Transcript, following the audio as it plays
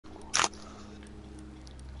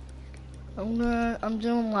I'm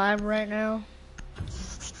doing live right now.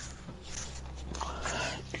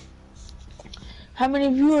 How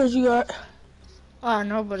many viewers you got?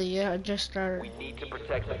 Nobody yet. I just started. We need to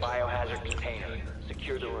protect the biohazard container.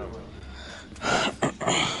 Secure the room.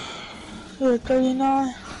 You're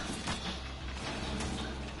 39.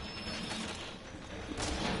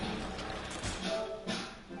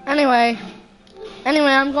 Anyway,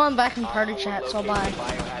 I'm going back in party chat, so bye.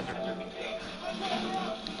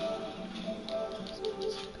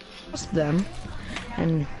 Them,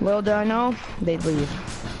 and little did I know, they'd leave.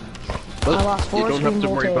 Well, I lost 4 you don't screen have to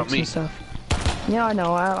worry about voltages me. and stuff. Yeah, I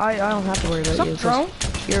know. I don't have to worry about you. Drone?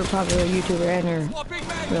 You're a popular YouTuber and you're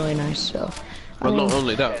really nice. So. Well, not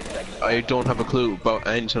only that, I don't have a clue about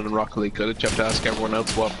anything in Rocket League. I just have to ask everyone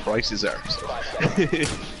else what prices are. So.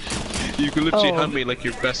 You could literally hand me like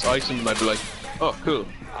your best item, and I'd be like, "Oh, cool."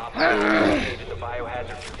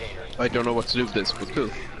 I don't know what to do with this, but cool.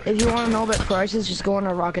 If you want to know about prices, just go on to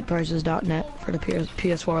rocketprices.net for the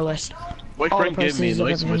PS4 list. My All friend the gave me an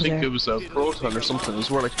prices item. I of think everything's it was a Proton or something. It was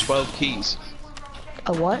worth like 12 keys.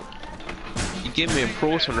 A what? He gave me a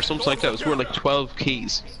Proton or something like that. It was worth like 12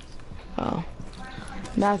 keys. Oh.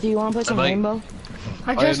 Matthew, you want to play some Rainbow?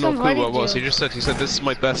 I I just had no clue invited what it was. you. He said this is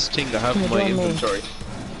my best thing I have in my inventory.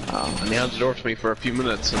 Oh. And he handed it over to me for a few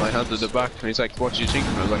minutes, and I handed it back, and he's like, "What do you think?"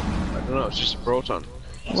 And I was like, "I don't know. It's just a Proton."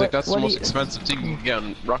 He's like, "That's the most expensive thing you can get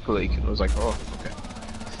on Rocket League." And I was like, "Oh, okay."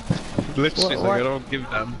 Literally, like, I don't give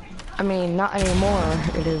them. I mean, not anymore.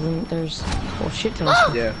 It isn't. There's shit ton of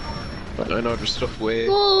stuff. Yeah. But I know there's stuff way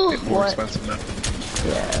more expensive now.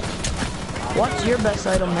 Yeah. What's your best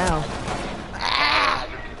item now?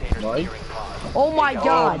 Mine? Oh my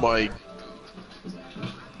god! Oh my.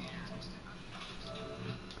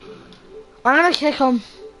 I'm gonna kick him.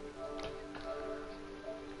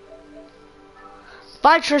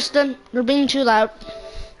 Bye, Tristan. You're being too loud.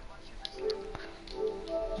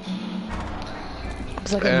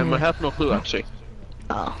 I have no clue actually.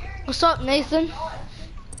 Oh. What's up, Nathan?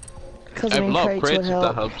 Because I have a lot of crates crates would if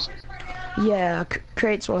that help. helps. Yeah,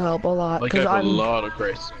 crates will help a lot. Like I have a lot of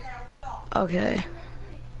crates. Okay.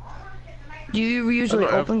 Do you usually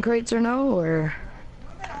open crates or no, or?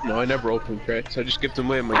 No, I never open crates. I just give them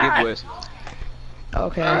away in my giveaways.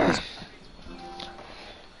 Okay.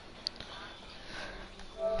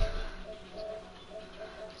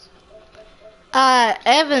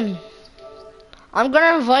 Evan, I'm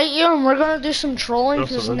gonna invite you and we're gonna do some trolling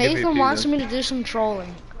because I'll give you a Nathan few wants then. me to do some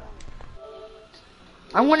trolling.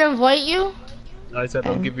 I'm gonna invite you. I said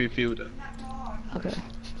I'll give you a few then. Okay.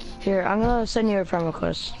 Here, I'm gonna send you a friend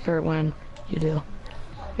request for when you do.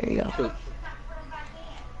 Here you go. Cool.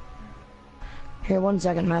 Here, 1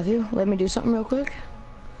 second, Matthew. Let me do something real quick.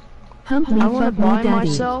 I I want to buy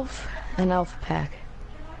myself an alpha pack.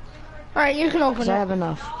 Alright, you can open Cause it. I have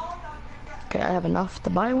enough. Okay, I have enough to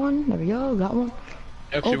buy one. There we go, got one.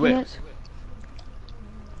 Actually, Open wait. it.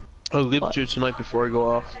 I'll give it to you tonight before I go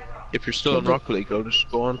off. If you're still in Rocket League, I'll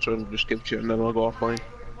just go on to it and just give it to you, and then I'll go offline.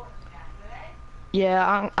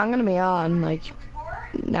 Yeah, I'm gonna be on, like,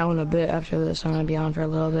 now in a bit after this. I'm gonna be on for a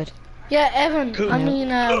little bit. Yeah, Evan, Cool. I mean,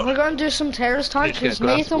 we're gonna do some terrorist talk Just get a because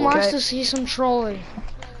glass Nathan of wants water. to see some trolling.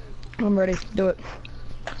 I'm ready. Do it.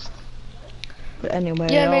 But anyway,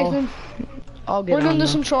 Yeah, Nathan, I'll get we're gonna on do now.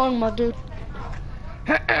 some trolling, my dude.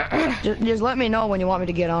 Just let me know when you want me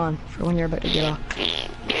to get on, for when you're about to get off.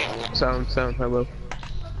 Sound, I will.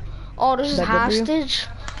 Oh, this is That good for you? hostage.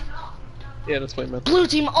 Yeah, that's fine, man. Blue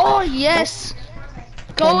team. Oh yes.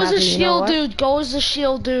 Go as a Matthew, you know shield what? dude. Go as a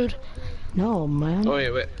shield dude. No, man. Oh,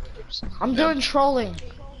 yeah, wait. I'm doing trolling.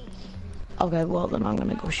 Okay, well then I'm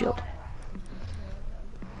gonna go shield.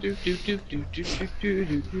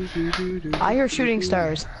 I hear shooting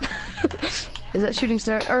stars. Is that shooting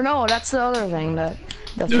star? Or no, that's the other thing. The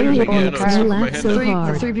three people in the car.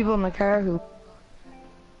 The three people in the car who.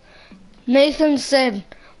 Nathan said,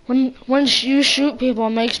 when you shoot people,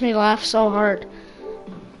 it makes me laugh so hard.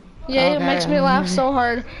 Yeah, it Okay. makes me laugh so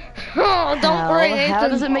hard. Oh, don't worry, Nathan. How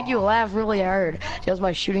does it make you laugh really hard? Just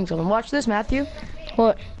by shooting someone. Watch this, Matthew.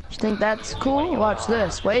 What? You think that's cool? Watch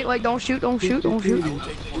this. Wait, don't shoot, don't shoot, don't shoot.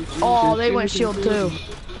 Oh, they went shield too.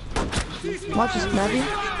 Watch this, Matthew.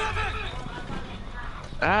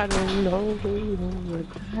 I don't know.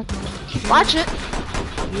 Watch it.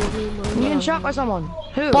 You getting shot by someone.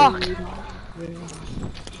 Who? Buck.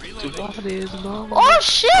 Oh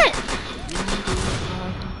shit!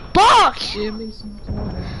 Buck!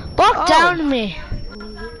 Buck down to me.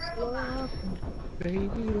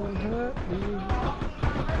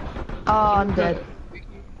 Oh, I'm dead.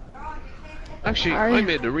 Actually, I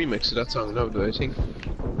made a remix of that song, no, do I think?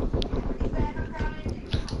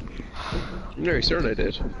 I'm very certain I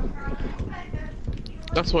did.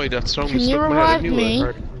 That's why that song Can was you stuck in my head. I revive knew me? I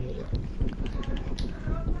heard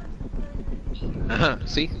it. Aha,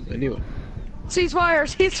 see? I knew it. Ceasefire!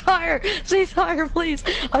 Ceasefire! Ceasefire, please!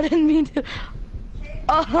 I didn't mean to.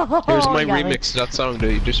 Oh, Here's my you got me. remix to that song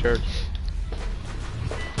that you just heard.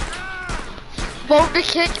 Vote to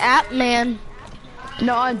kick App Man.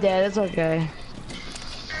 No, I'm dead. It's okay.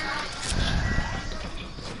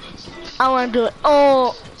 I want to do it.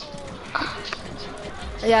 Oh.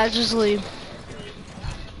 Yeah, just leave.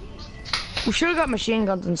 We should have got machine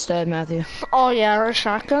guns instead, Matthew. Oh yeah, or a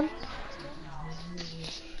shotgun.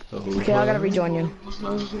 Okay, I gotta rejoin you.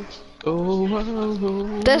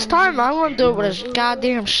 This time I want to do it with a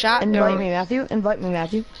goddamn shotgun. Invite me, Matthew. Invite me,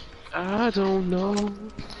 Matthew. I don't know.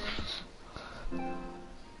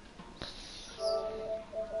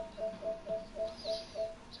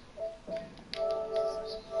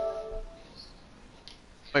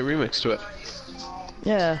 My remix to it.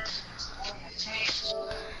 Yeah.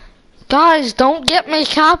 Guys, don't get me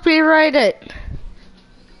copyrighted.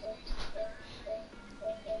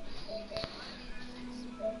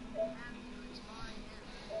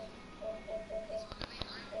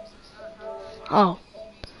 Oh.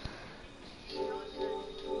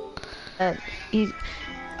 He's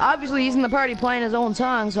obviously he's in the party playing his own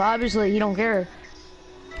song, so obviously he don't care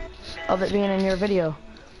of it being in your video.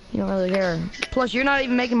 You don't really care. Plus, you're not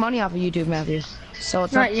even making money off of YouTube, Matthew. So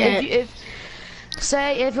it's Not yet.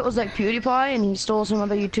 Say if it was like PewDiePie and he stole some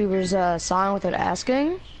other YouTuber's song without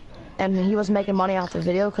asking, and he was making money off the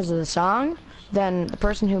video because of the song, then the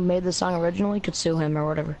person who made the song originally could sue him or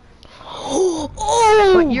whatever. Oh.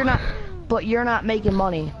 But you're not making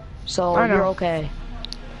money, so I know. you're okay.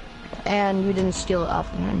 And you didn't steal it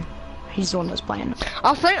off of him. He's the one that's playing.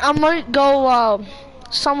 I think I might go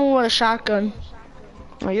someone with a shotgun.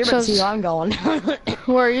 Oh, you're about to see how I'm going.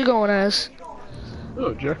 Where are you going as?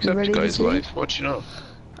 Oh, You ready to Jacksepticeye's see? life. What you know?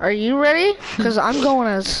 Are you ready? Cause I'm going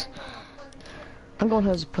as. I'm going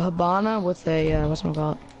to Habana with a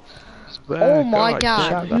whatchamacallit. Oh my god,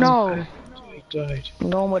 shotgun. no. He died. I'm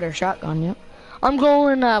going with her shotgun. Yep. I'm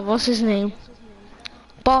going what's his name?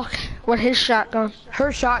 Buck with his shotgun.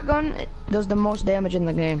 Her shotgun does the most damage in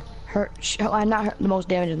the game. Not the most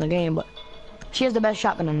damage in the game, but she has the best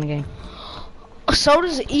shotgun in the game. So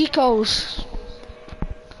does Echo's.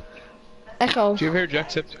 Echo. Do you ever hear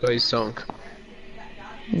Jacksepticeye's song?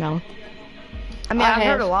 No. I mean, I I've have.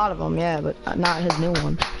 heard a lot of them, yeah, but not his new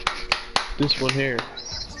one. This one here.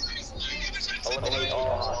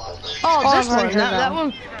 Oh, Oh, this I've one. heard That that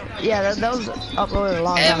one. Yeah, that was uploaded a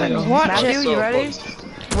long time Evan, ago. watch Matthew, it. you ready?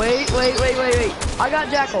 Wait. I got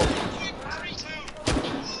Jackal.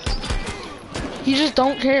 You just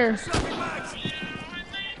don't care.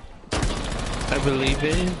 I believe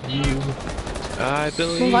in you. I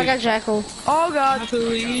believe. Well, I got Jackal. Oh god. I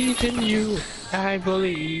believe in you. I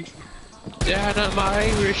believe that I'm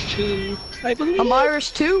Irish too. I believe. I'm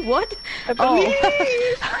Irish too? What? I believe.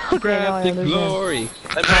 Okay, Grab now I the understand. glory.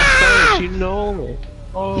 I'm half Spanish, you know.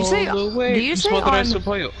 All You say- the way do you to say Smothered on-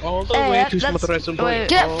 Sampaio. All the Hey, way to that's- Smothered Sampaio. wait.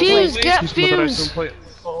 Get All the fused, way get to Smothered fused. Sampaio.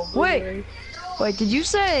 All the Wait. way. Wait, did you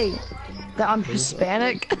say that I'm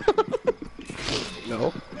Hispanic?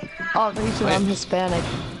 No. Oh, I thought you said I'm Hispanic.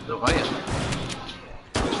 No, I am.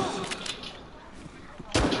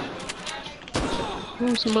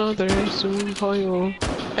 Smothered Sampaio.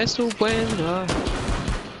 Eso buena.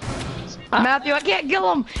 Matthew, I can't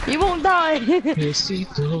kill him! You won't die!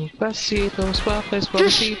 Besito, pasito, suave,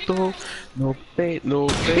 suavecito. No bait, no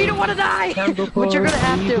bait. You don't wanna die! But you're gonna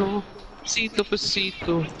have to. Pasito,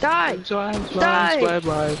 pasito. Die! Suave, Die! suave,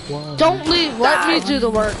 suave, suave. Don't leave. Let me do the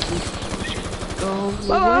work. All the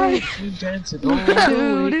Bye-bye. way, keep dancing all the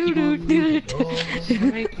way,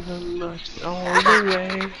 keep on moving all the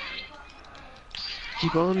way.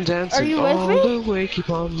 Keep on dancing Are you with all me? the way, keep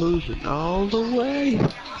on moving all the way.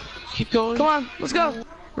 Keep going. Come on, let's go!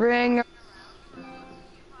 Ring.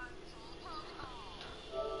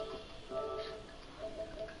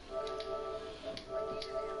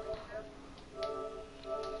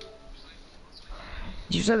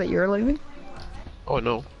 Did you say that you're leaving? Oh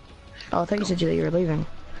no. Oh, I thought you said that you were leaving.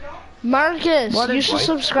 Marcus, What you is- should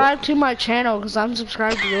subscribe to my channel because I'm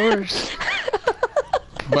subscribed to yours.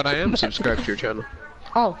 But I am subscribed to your channel.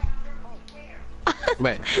 Oh,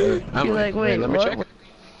 Wait, You're like, wait, let me what? check.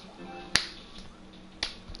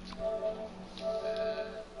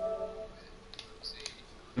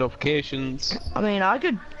 Notifications. I mean, I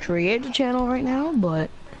could create a channel right now, but...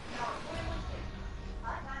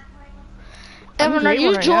 Evan, are create you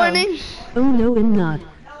one right now. joining? Oh no, I'm not.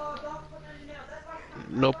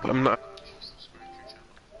 Nope, I'm not.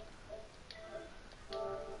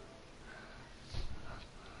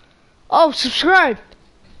 Oh, subscribe.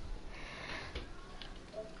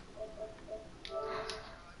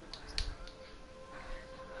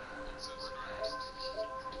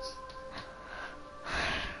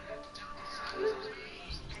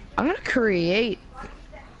 I'm gonna create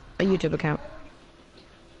a YouTube account.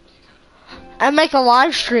 And make a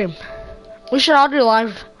live stream. We should all do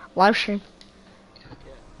live stream.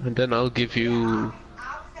 And then I'll give you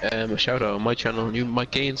a shout out on my channel and you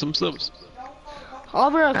might gain some subs. I'll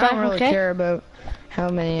be right I back, don't really okay? care about how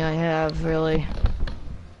many I have, really.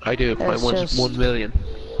 I do. I It's want just- 1 million.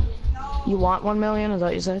 You want 1 million? Is that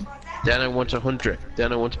what you said? Then I want 100.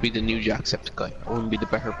 Then I want to be the new Jacksepticeye. I want to be the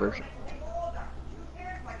better version.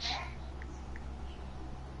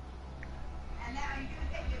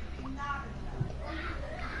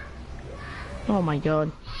 Oh my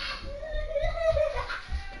god.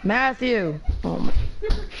 Matthew! Oh my.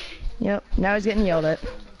 Yep, now he's getting yelled at.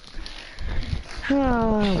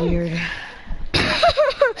 Oh, weird.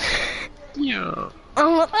 Yeah.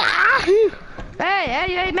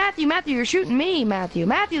 Hey, Matthew, you're shooting me, Matthew,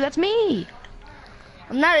 that's me!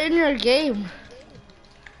 I'm not in your game.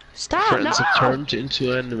 Stop, Friends no! have turned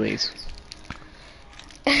into enemies.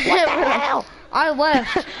 What the hell? I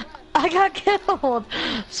left. I got killed! For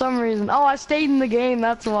some reason. Oh, I stayed in the game,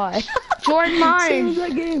 that's why. Join Stayed in mine.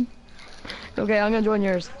 that game. Okay, I'm gonna join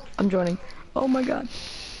yours. I'm joining. Oh my god.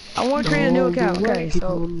 I want to create a new account. Okay,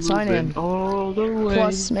 so sign in. All the way.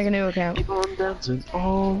 Plus, make a new account. Keep on dancing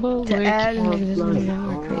all the To way. add Keep and on make this flying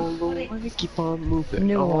new all the way. Keep on moving.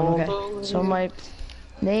 New one, all okay. the way. So my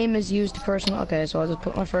name is used to personal. Okay, so I'll just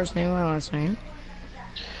put my first name and my last name.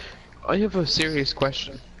 I have a serious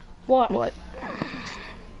question. What? What?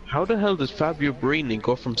 How the hell did Fabio Barini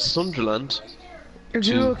go from Sunderland Your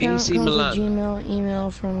to Google account AC comes with Milan? Gmail,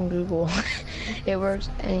 email from Google. It works.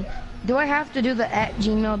 Do I have to do the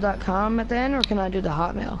 @gmail.com at the end, or can I do the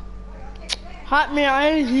Hotmail? Hotmail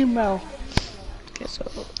and email. Okay, so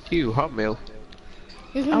You, Hotmail.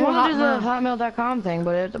 You can I do want to do the Hotmail. Hotmail.com thing,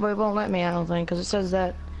 but it won't let me. I don't think, because it says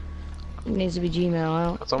that it needs to be Gmail. I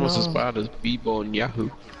don't. That's almost as know. bad as Bebo and Yahoo.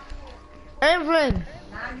 Evelyn.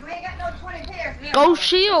 Go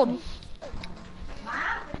Shield.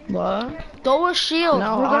 What? Go with Shield.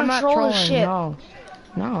 No, We're I'm gonna not troll trolling. this shit.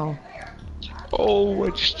 No. Oh, I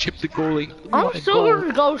just chipped the goalie. I'm What a still goal.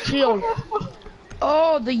 gonna go Shield.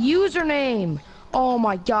 Oh, the username. Oh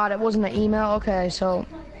my god, it wasn't an email. Okay, so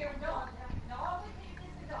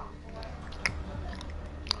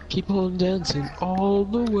Keep on dancing all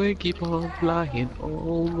the way. Keep on flying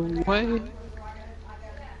all the way.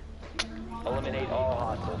 Eliminate all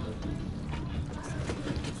hostiles.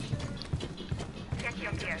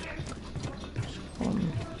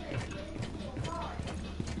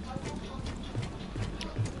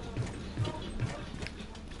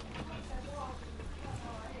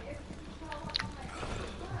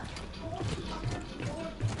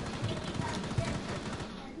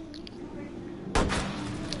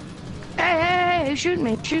 hey, who's shooting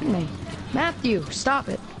me? Shooting me. Matthew, stop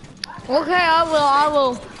it. Okay, I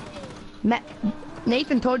will.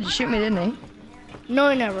 Nathan told you to shoot me, didn't he? No,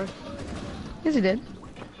 I never. Yes, he did.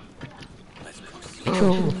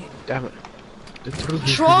 Oh, damn it. The truth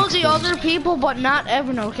is Troll really the other people, but not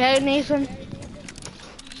Evan, okay, Nathan?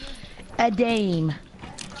 A dame.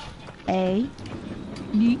 A-D-A-Y-M.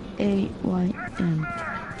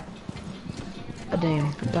 A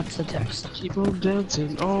dame. That's the text. Keep on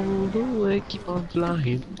dancing all the way. Keep on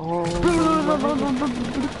flying all the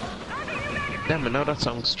way. Damn it, now that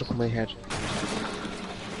song stuck in my head.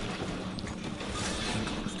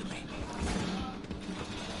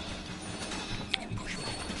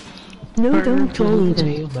 No, don't troll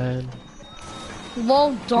it. Man.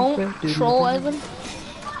 Lol, don't troll Evan.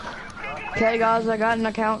 Okay, guys, I got an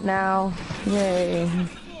account now. Yay.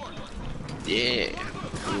 Yeah.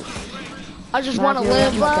 I just want to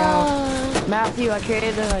Matthew, live. I Matthew, I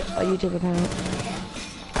created a YouTube account.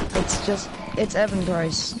 It's Evan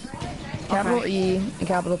Price. Capital E and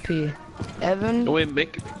capital P. Evan. No, wait,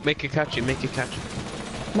 make it catchy, make it catchy.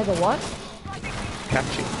 Make a what?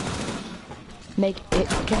 Catchy. Make it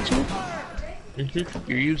catchy?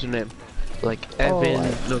 Your username. Like Oh,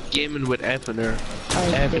 Evan, no, gaming with Evan or I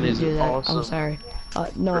Evan didn't is do that. awesome. I'm sorry.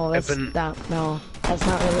 No, Or that's Evan- no, that's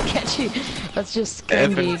not really catchy. That's just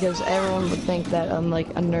trendy Evan- because everyone would think that I'm like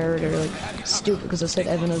a nerd or like stupid because I said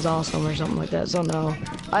Evan is awesome or something like that. So no,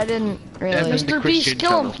 I didn't really. Evan- Mr. Christian Beast,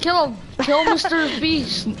 kill him, channel. kill Mr.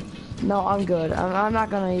 Beast. No, I'm good. I'm not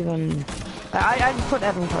gonna even. I just put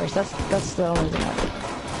Evan first. That's the only thing I did.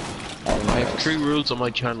 Evan I have first. 3 rules on my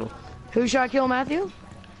channel. Who should I kill, Matthew?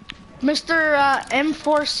 Mr.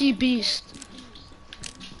 M4C Beast.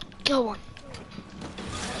 Kill one.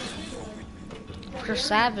 Dr.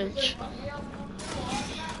 Savage.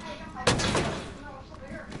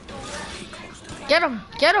 Get him!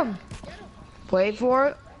 Get him! Wait for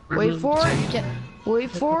it. Wait for it. Get.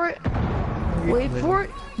 Wait for it. Wait for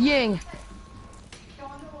it. Ying.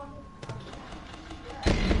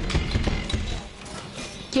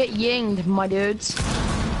 Get yinged, my dudes.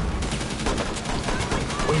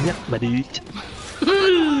 My dude.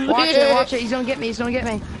 Watch it, watch it. He's gonna get me. He's gonna get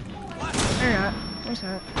me. You're not. He's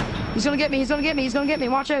not. He's gonna get me. He's gonna get me. He's gonna get me.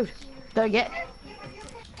 Watch out. Did I get?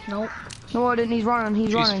 Nope. No, I didn't. He's running.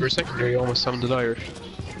 He's Jeez, running. for a second there, you almost sounded Irish.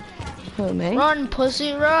 Who, me? Run,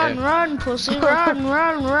 pussy, run, Yeah. run, pussy, run,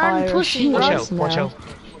 run, run, Irish. pussy, Watch run. out. Watch No. out.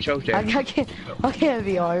 Watch out, I Jay. can't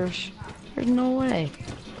be Irish. There's no way.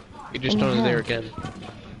 You just in the done it there hell? again.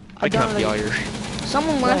 I I done can't it be again. Irish.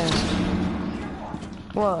 Someone left.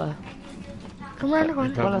 What? Come around the I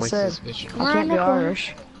corner. have What I my said. suspicion. Come I around can't the be corner.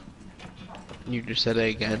 Irish. You just said it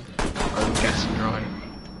again. I'm guessing you're Irish.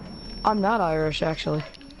 I'm not Irish, actually.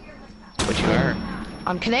 But you are.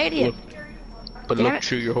 I'm Canadian. But Damn look it.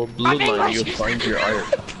 through your whole I'm bloodline, English. you'll find you're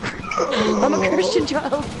Irish. I'm a Christian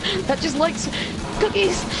child that just likes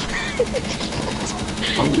cookies.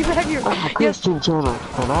 You have your Christian channel,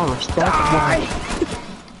 and I respect Die.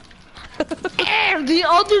 And the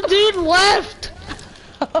other dude left.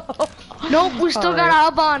 Nope, we still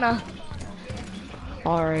got Habana.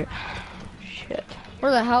 All right. Shit.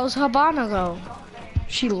 Where the hell's Habana though?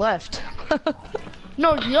 She left.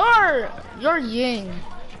 No, you're Ying.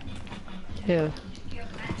 Yeah.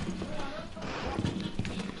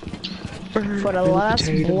 For the last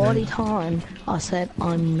bloody time, I said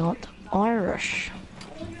I'm not Irish.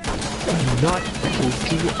 not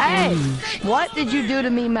Hey, what did you do to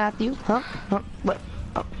me, Matthew? Huh? Huh? What?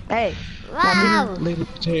 Oh, hey. Wow.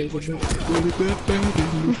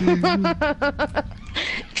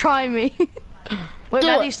 Try me. Wait, Do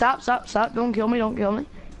Matthew, it. stop. Don't kill me. Don't kill me.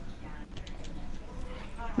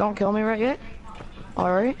 Don't kill me right yet.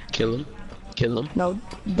 All right. Kill him. Kill him. No.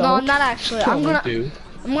 No, Don't. not actually. Kill I'm him, gonna dude.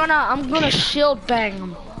 I'm gonna shield bang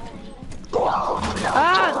him.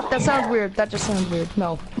 Ah, that sounds weird. That just sounds weird.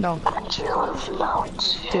 No.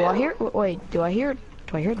 Do I hear? Wait. Do I hear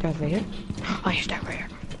Darth Vader? I hear Darth Vader.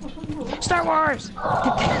 Star Wars.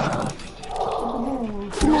 I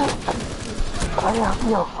am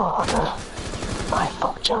your father. I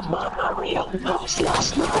fucked your mama real nice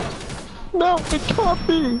last night. No, it can't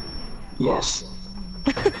be. Yes.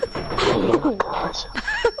 Oh God.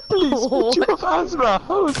 Please, put your hands around.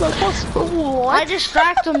 How is that possible? I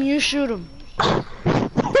distract him, you shoot him.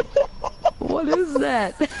 What is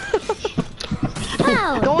that?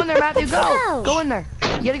 Ow. Go in there, Matthew. Go. Ow. Go in there.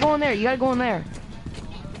 You gotta go in there. You gotta go in there.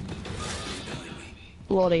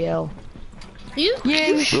 Bloody hell. You?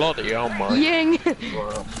 Ying. Bloody hell, my. Ying.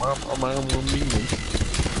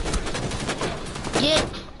 Get.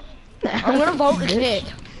 I'm gonna vote the kid.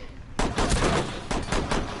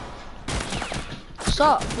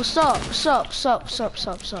 Stop. Stop.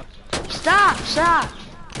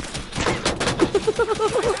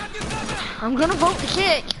 I'm gonna vote the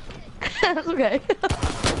kick. That's okay.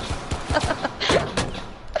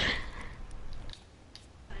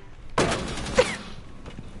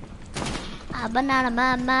 Banana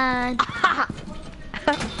man.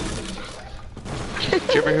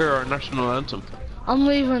 Did you ever hear our national anthem? I'm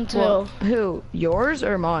leaving too. Well, who? Yours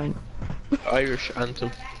or mine? Irish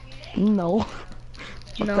anthem. No.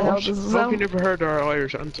 What the hell does this How have you sound? never heard our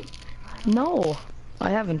Irish anthem? No,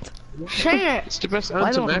 I haven't. Sing it. It's the best I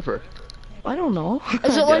anthem don't- ever. I don't know.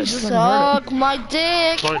 Is it like Just haven't heard suck my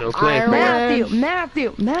dick? Fine, I'll play it. Ireland?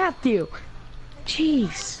 Matthew.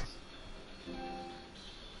 Jeez.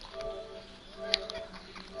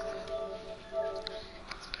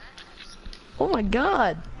 Oh my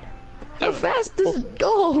God. How fast does it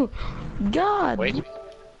go? God. Wait.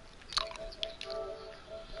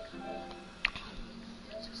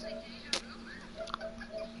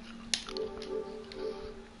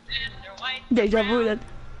 Deja vu then.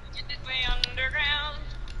 Way underground,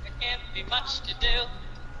 there can't be much to do.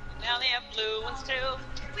 Now they have blue ones too.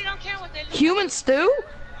 We don't care what they look Human stew?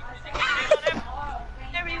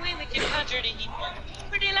 every way we can conjure to eat.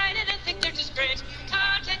 We're delighted and think they're just great.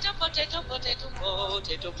 Potato, potato, potato,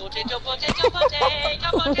 potato, potato, potato, potato, potato,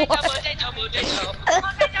 potato, potato,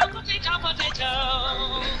 potato, potato, potato.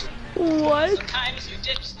 What? Sometimes we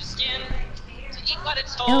ditch the skin to eat what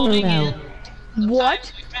it's holding in. What?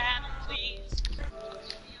 Sometimes we'd rather please.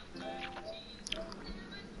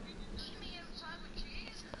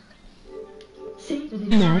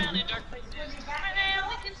 Around in dark places where they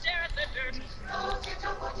only can stare at the dirt. Potato,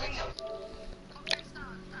 potato.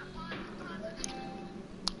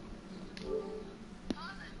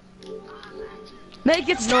 Make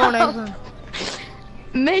it No, stop. Nathan.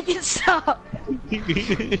 Make it stop.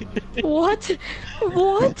 What?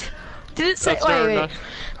 What? Did it say? That's our Wait.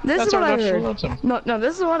 This that's is what our I national heard. anthem. No,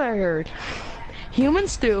 this is what I heard. Human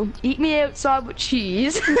stew, eat me outside with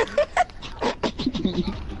cheese.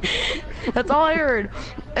 That's all I heard.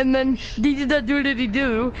 And then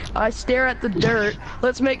dee-dee-da-doo-dee-doo, I stare at the dirt.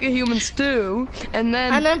 Let's make a human stew. And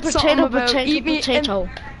then something about eat me potato.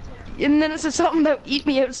 And then it says something about eat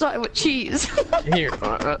me outside with cheese. Here,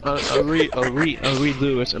 I'll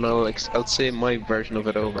redo it, and I'll say my version of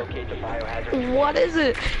it over. Locate the biohazard. What is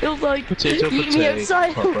it? It was like Potato, eat me potato,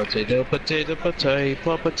 outside. potato, potato, potato,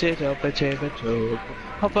 potato,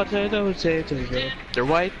 potato, potato. They're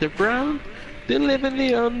white, they're brown, they live in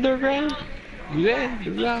the underground. Yeah,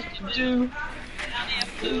 they're rock to do.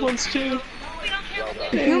 Wants to.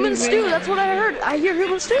 Human stew. That's what I heard. I hear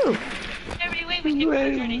human stew. Every way we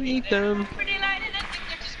can Eat them. pretty light and I think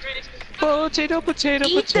they're just great. Potato, potato,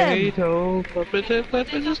 Eat them. potato,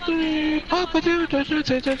 potato, potato,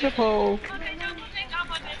 potato.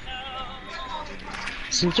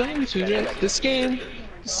 Sometimes we get the skin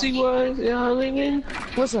to see what you're living.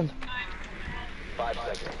 Listen. 5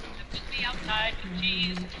 seconds. Be outside with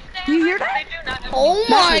cheese. Do you hear that? Oh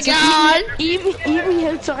my god! Eat me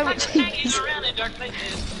outside with cheese. Around in dark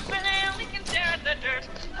places where they only can stare at the dirt.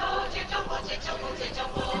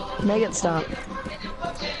 Make it stop.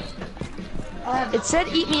 It said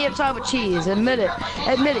eat me outside with cheese. Admit it.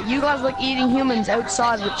 Admit it. You guys like eating humans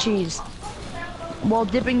outside with cheese. While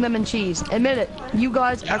dipping them in cheese. Admit it. You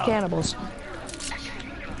guys are cannibals.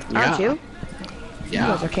 Aren't you? You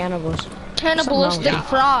guys are cannibals. Cannibalistic Yeah.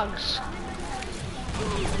 frogs.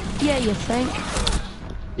 Yeah, you think?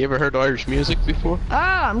 You ever heard Irish music before?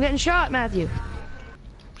 Ah, I'm getting shot, Matthew.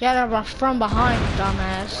 Yeah, they're from behind,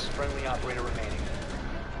 dumbass. Friendly operator remaining.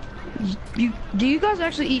 Do you guys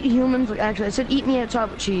actually eat humans? Like, actually, it said eat me outside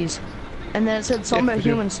with cheese. And then it said something Yeah, about we do.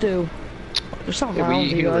 human stew. There's something Yeah, we wrong eat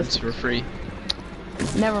with you humans guys. for free.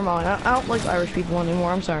 Never mind. I don't like Irish people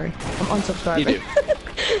anymore. I'm sorry. I'm unsubscribing. You do.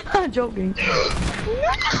 I'm joking.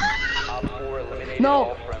 Op 4 eliminated No,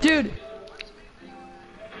 all friendly. dude.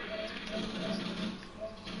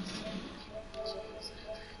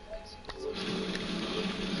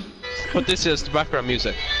 But this is the background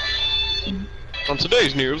music. On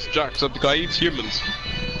today's news, Jacksepticeye eats humans.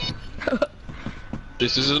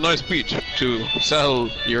 This is a nice beat to sell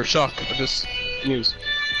your shock at this news.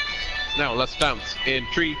 Now let's dance in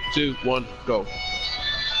 3, 2, 1, go.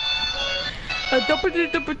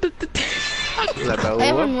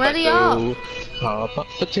 Evan, ready up. Papa I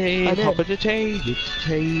potato, did. papa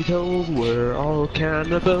potato, we're all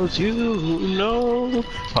cannibals, you know.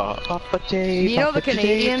 Papa potato, You know the papa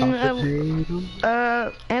Canadian,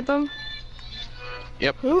 potato. anthem?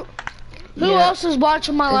 Yep. Who Yeah. else is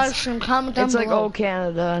watching my live It's- stream? Comment down It's like below. old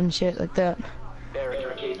Canada and shit like that.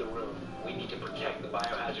 Barricade the room. We need to protect the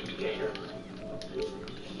biohazard container.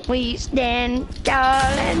 We stand tall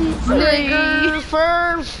and free. Nigger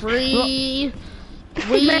for free.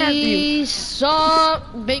 We Matthew. suck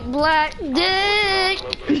big black dick.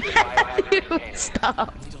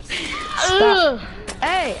 Stop. Ugh.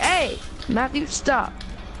 Hey, Matthew, stop.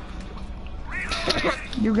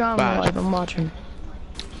 You're gone Bad. live. I'm watching.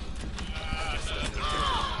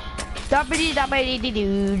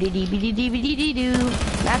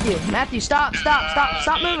 Matthew, stop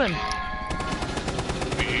moving.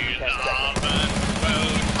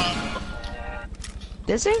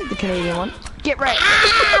 This ain't the Canadian one. Get right.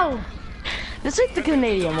 Ow! This ain't the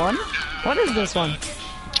Canadian one. What is this one?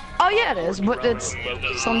 Oh yeah, it is, but it's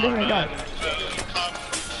some different guy.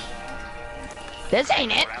 This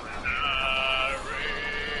ain't it.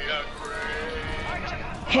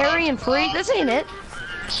 Harry and Free, this ain't it.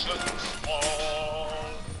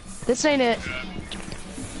 This ain't it.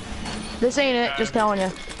 This ain't it, just telling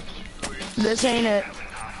you. This ain't it.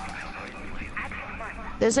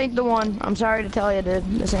 This ain't the one. I'm sorry to tell you, dude.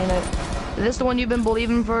 This ain't it. Is this the one you've been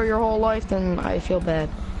believing for your whole life? Then I feel bad.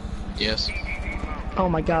 Yes. Oh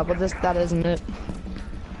my god, but that isn't it.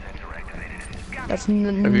 That's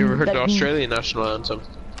Have you ever heard the Australian national anthem?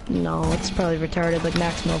 No, it's probably retarded like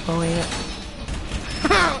Max Milfo, ain't it?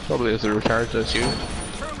 Probably as retarded as you.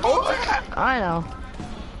 I know.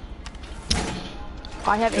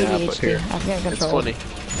 I have Yeah, but ADHD. here, I can't It's control it. funny.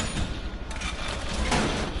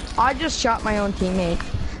 I just shot my own teammate.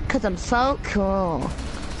 Cause I'm so cool.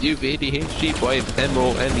 You've ADHD, boy,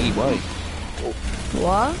 M-O-N-E-Y.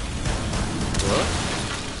 What? What?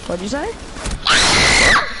 What'd you say?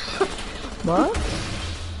 What?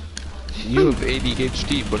 You have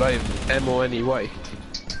ADHD, but I have M-O-N-E-Y.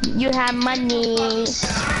 You have money.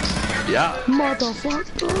 Yeah.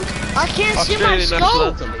 Motherfucker. I can't see my Australian national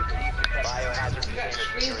scope. anthem. Biohazard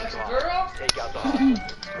container. Take out the hostage.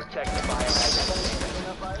 Protect the biohazard.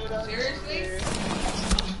 Seriously?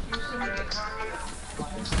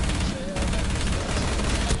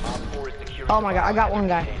 Oh my god, I got one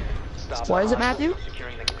guy. What is it, Matthew?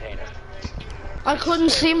 Securing the container. I couldn't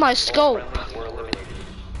see my scope. Were eliminated.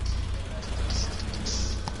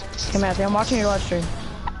 Hey Matthew, I'm watching your live stream.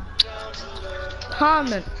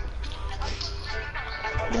 Comment.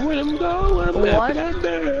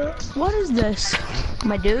 What is this?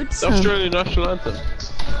 My dudes? The Australian national anthem.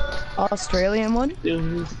 Australian one?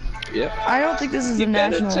 Yeah. I don't think this is the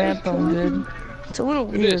national anthem, dude. It's a little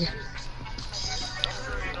weird. is.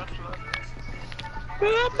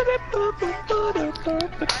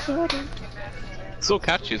 So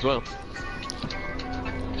catchy as well.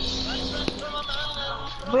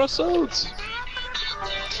 Brussels.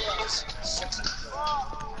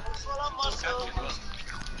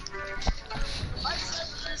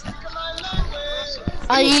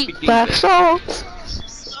 I eat bath salts.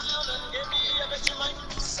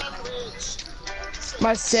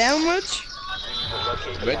 My sandwich?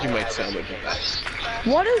 Vegemite sandwich.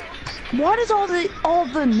 What is all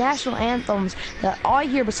the national anthems that I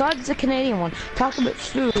hear besides the Canadian one talk about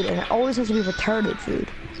food, and it always has to be retarded food?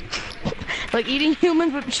 Like eating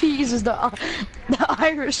humans with cheese is the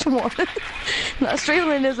Irish one. The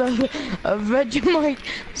Australian is a Vegemite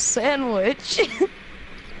sandwich.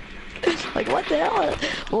 Like what the hell?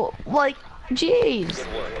 Well, like, jeez.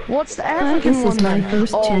 What's the African one? This is my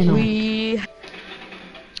first channel. We.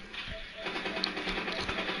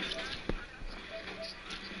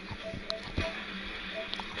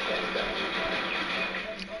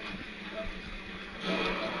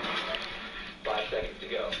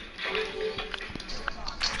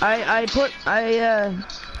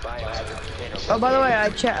 Oh, by the way, I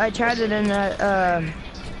chatted in that,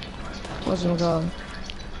 what's it called?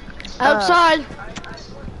 Outside.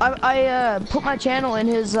 I put my channel in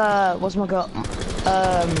his, what's it called,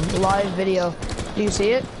 live video. Do you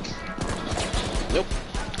see it? Nope.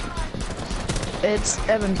 It's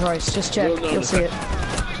Evan Price, just check, you'll see it.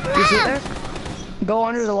 You see it there? Go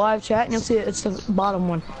under the live chat and you'll see it, it's the bottom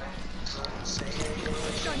one.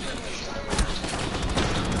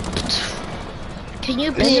 Can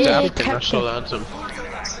you This is please? the African national anthem.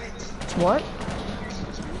 What?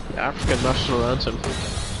 The African national anthem.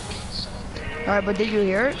 Alright, but did you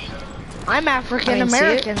hear it? I'm I African didn't see it.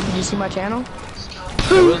 American. Did you see my channel?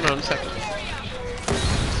 I will in a second.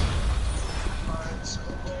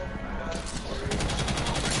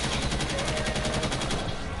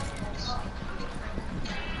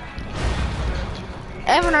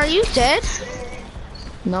 Evan, are you dead?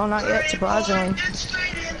 No, not yet, surprisingly.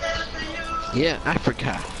 Yeah,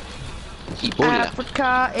 Africa. Ebola.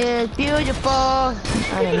 Africa is beautiful. I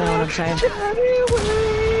don't know what I'm saying.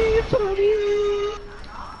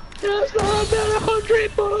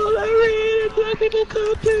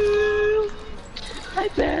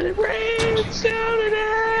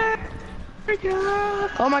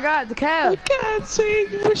 Oh my god, the cow. Can't sing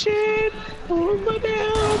for shit. Oh my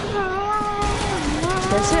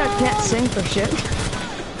They say I can't sing for shit.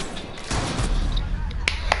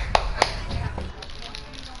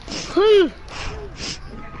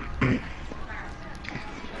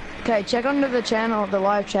 Okay, check under the channel, the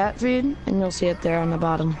live chat feed, and you'll see it there on the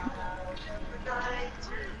bottom.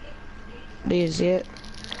 Do you see it?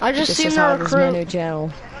 I just This seen is the how it is my new recruit.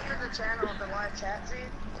 channel.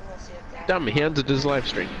 Damn, he ended his live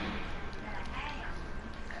stream.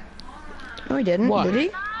 No, he didn't. What? Did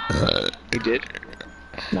he? He did.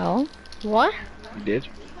 No. What? He did.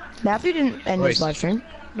 Matthew didn't end his Wait. live stream.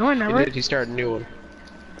 No, I He never. did. He started a new one.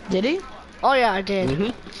 Did he? Oh yeah, I did.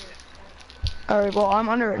 Mm-hmm. Alright, well, I'm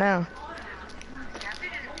under it now.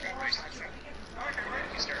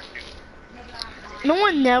 No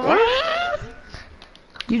one never.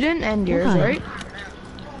 You didn't end yours, Why? right?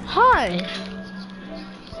 Hi.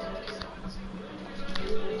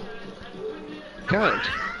 Can't.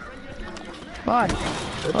 Why?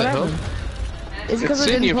 What What the hell? happened? Is it because I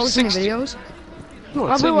It's saying didn't you have post any 60 videos? No,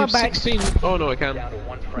 I'll it's be saying you right have back. 16. Oh no, I can't. Down to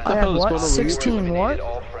one friend. I the have hell is what? going on with you? 16 what?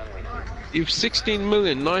 All friendly. You've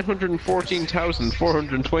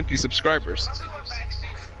 16,914,420 subscribers.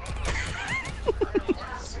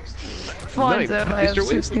 Fine, Nice. then I have Mr.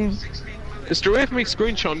 Wave. 16. Mr. Wave, make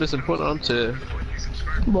screenshot this and put it onto.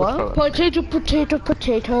 What? Potato, potato,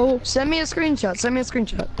 potato. Send me a screenshot. Send me a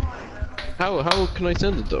screenshot. How can I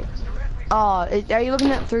send it though? Are you looking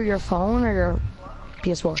at it through your phone or your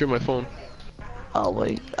PS4? Through my phone. Oh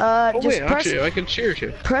wait. Oh Just wait, press, actually, I can cheer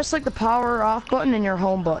you. press like the power off button and your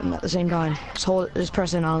home button at the same time. Just hold it, just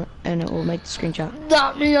press in on it, and it will make the screenshot.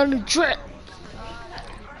 Got me on the trip.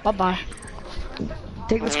 Bye bye.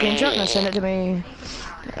 Take the screenshot and then send it to me.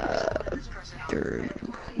 Through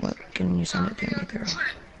what can you send it to me through?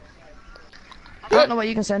 I don't know what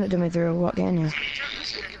you can send it to me through. What can you?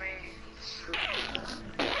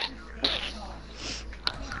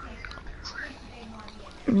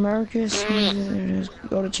 Marcus, just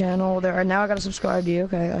go to channel. There. Now I gotta subscribe to you.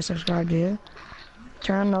 Okay, I subscribe to you.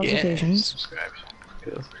 Turn on notifications.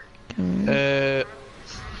 Yeah, subscribe.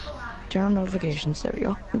 Turn on notifications. There we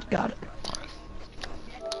go. Got it.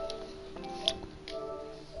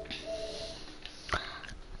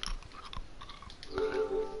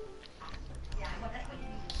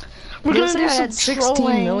 We're Did it gonna say do I some had 16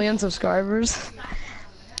 trolling. million subscribers?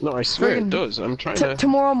 No, I swear it Friggin' does. I'm trying to.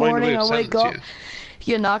 Tomorrow find a way morning to I send wake it to up, you.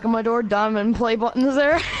 you knock on my door, diamond play button is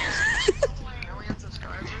there.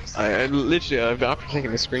 I literally, I've after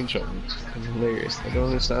taking a screenshot. It's hilarious. I don't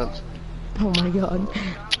understand. Oh my god.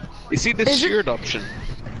 You see this Is it- shared option?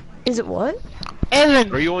 Is it what?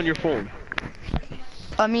 Evan, Are you on your phone?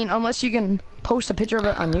 I mean, unless you can post a picture of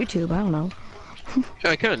it on YouTube, I don't know.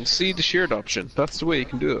 Yeah, I can. See the shared option. That's the way you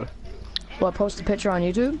can do it. What, post a picture on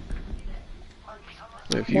YouTube?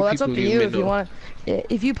 If you Well, that's up people to you may if you know. want.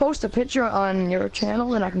 If you post a picture on your channel,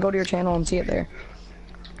 then I can go to your channel and see it there.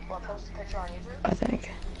 What, post a picture on YouTube? I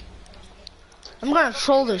think. I'm gonna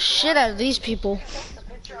troll the shit out of these people.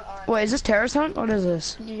 Wait, is this Terrace Hunt? What is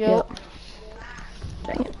this? Yep.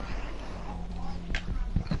 Dang it.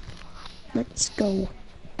 Let's go.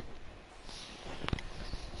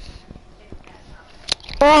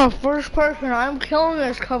 Oh, first person I'm killing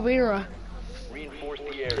is Kavira. Reinforce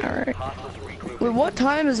the area. Alright. Hostiles regroup. Wait, what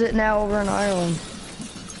time is it now over in Ireland?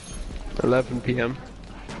 11 p.m.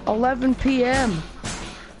 11 p.m.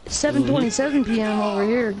 7:27 p.m. over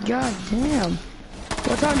here. God damn.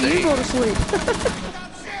 What time do you go to sleep?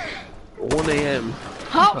 1 a.m.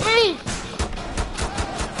 Help me!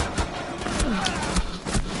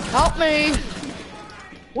 Help me!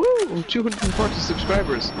 Woo! 240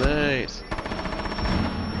 subscribers. Nice.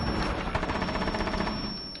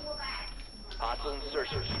 Hostile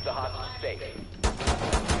insertion. Keep the hostage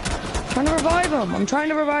safe. Trying to revive him. I'm trying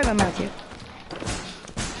to revive him, Matthew.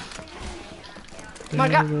 My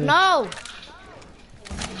god, no!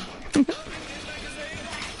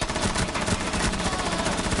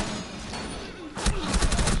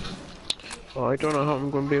 Oh, I don't know how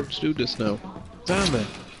I'm going to be able to do this now. Damn it.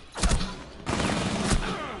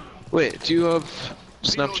 Wait, do you have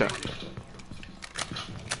Snapchat?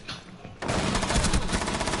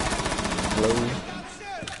 Hello?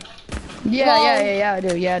 Yeah, I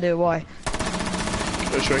do. Yeah, I do. Why?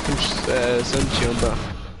 Sure, I can just send it to you on that.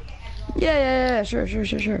 Yeah. Sure.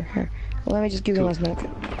 Here. Well, let me just give you my Snapchat here.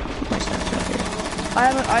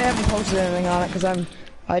 I haven't posted anything on it because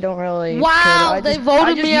I don't really. Wow, care. they I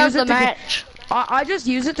voted just me out use of it the to match. I just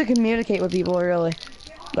use it to communicate with people, really.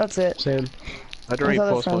 That's it. Same. I don't really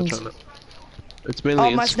other post much friends. on it. It's mainly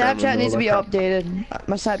Oh, my Instagram and Snapchat all needs to that be crap. updated.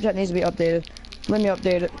 My Snapchat needs to be updated. Let me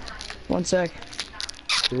update it. 1 sec.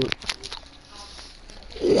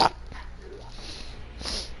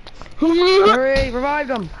 Hurry, revived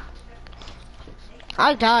him.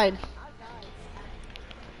 I died.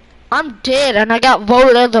 I'm dead and I got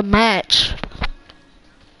voted out of the match.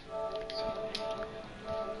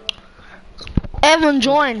 Evan,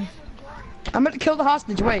 join. I'm gonna kill the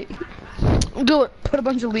hostage. Wait. Do it. Put a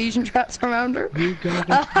bunch of lesion traps around her. You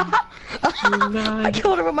gotta I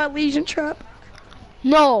killed her with my lesion trap.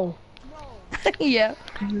 No. Yeah.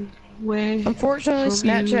 away. Unfortunately, From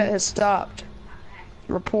Snapchat you. has stopped.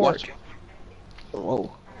 Report.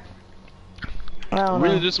 Whoa. I don't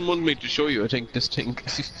Really know. doesn't want me to show you, I think, this thing. I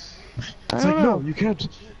It's don't like, know. no, you can't.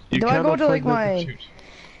 You Do I go cannot to, like, find my- the pictures.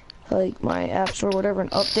 Like my app store, or whatever, and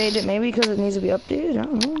update it. Maybe because it needs to be updated. I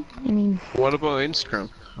don't know. I mean, What about Instagram?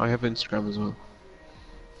 I have Instagram as well.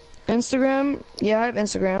 Instagram. Yeah, I have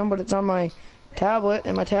Instagram, but it's on my tablet,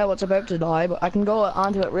 and my tablet's about to die. But I can go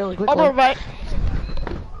onto it really quickly. I'll be right.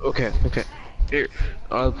 Okay. Here,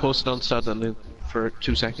 I'll post it on Stat and for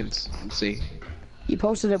 2 seconds and see. You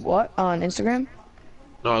posted it what on Instagram?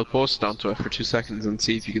 No, I'll post it onto it for 2 seconds and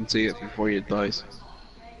see if you can see it before it dies.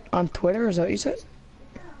 On Twitter? Is that what you said?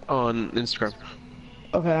 On Instagram.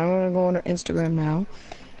 Okay, I'm gonna go on Instagram now.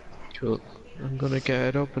 Cool. I'm gonna get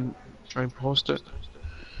it up and try and post it.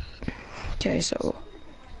 Okay, so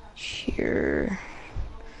here.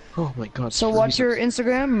 Oh my god. So it's what's your freezing.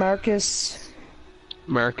 Instagram? Marcus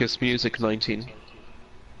Marcus Music 19.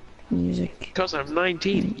 Music. Because I'm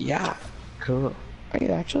 19. Yeah. Cool. Are you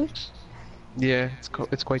actually? Yeah,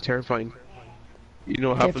 it's quite terrifying. You know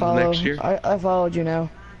what Okay, happens next year? I followed you now.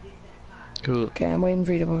 Cool. Okay, I'm waiting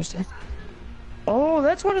for you to post it. Oh,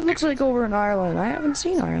 that's what it looks like over in Ireland. I haven't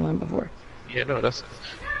seen Ireland before. Yeah, no, that's...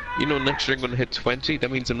 You know, next year I'm gonna hit 20,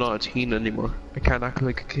 that means I'm not a teen anymore. I can't act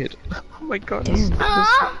like a kid. Oh my god, that's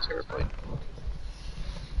so terrifying.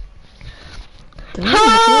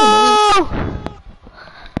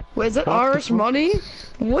 Wait, is that Irish money?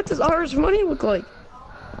 What does Irish money look like?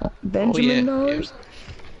 Benjamin dollars?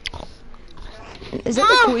 Is that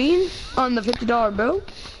the Queen on the $50 bill?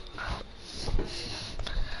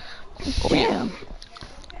 Oh yeah.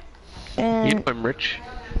 And You know I'm rich.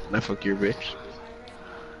 And I fuck you're rich.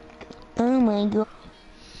 oh my god.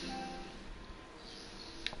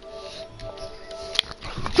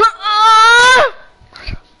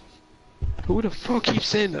 Who the fuck keeps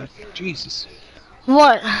saying that? Jesus.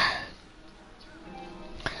 What?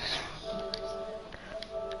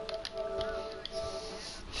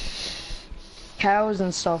 Cows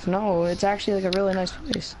and stuff. No, it's actually like a really nice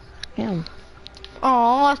place. Yeah.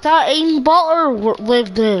 Oh, I thought Aiden Butler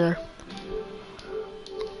lived there.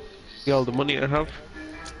 See all the money I have?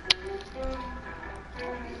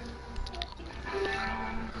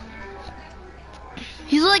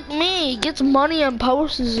 He's like me. He gets money and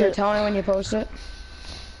posts Here, it. tell me when you post it.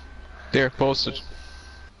 There, posted.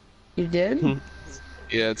 You did?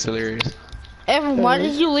 Yeah, it's hilarious. Evan, why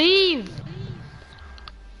did you leave?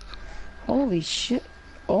 Holy shit.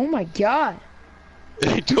 Oh my god.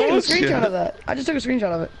 I I took a told screenshot you. of that. I just took a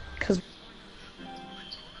screenshot of it. Cause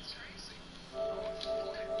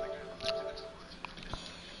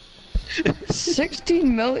 $16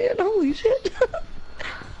 million? Holy shit.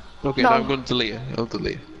 Okay, No. now I'm going to delete it. I'll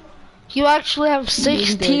delete it. You actually have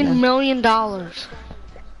 $16 million.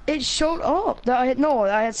 It showed up that I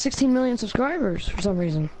had 16 million subscribers for some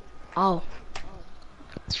reason. Oh.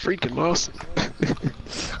 It's freaking awesome.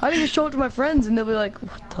 I didn't show it to my friends and they'll be like,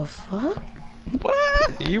 what the fuck?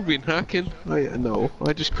 What? You've been hacking? No.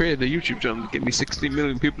 I just created a YouTube channel to get me 16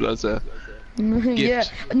 million people as a Yeah.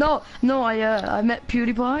 No, I met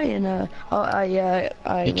PewDiePie and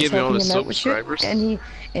I He was gave me all helping his him out with shit, subscribers? and he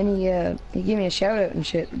gave me a shout out and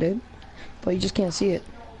shit, dude. But you just can't see it.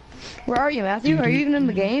 Where are you, Matthew? Are you even in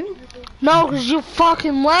the game? No, because you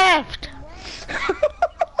fucking left.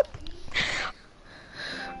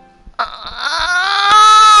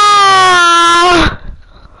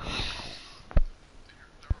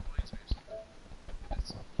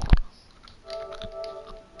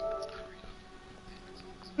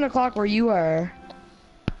 O'clock where you are.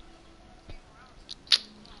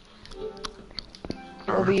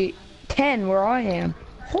 It'll be 10 where I am.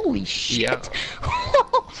 Holy shit. Yeah.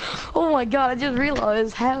 Oh my god, I just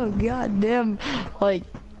realized how goddamn, like,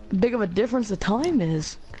 big of a difference the time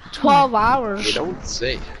is. 12 hours. You don't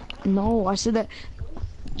say. No, I said that.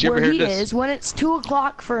 Did you ever Where hear he this? is, when it's 2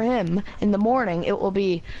 o'clock for him in the morning, it will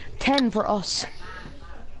be 10 for us.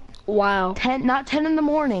 Wow. 10, not 10 in the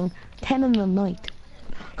morning, 10 in the night.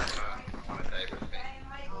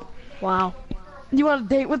 Wow. You want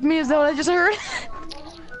to date with me? Is that what I just heard?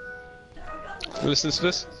 Listen to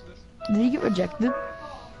this. Did he get rejected?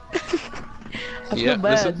 I Yeah, feel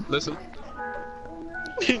bad. listen.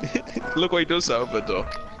 Look what he does out of it though.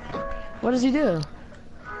 What does he do?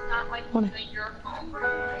 Wanna-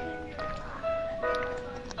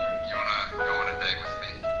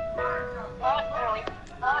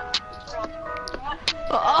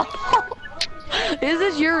 Oh. Is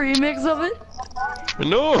this your remix of it?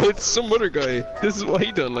 No, it's some other guy. This is what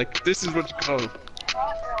he done. Like, this is what you call him.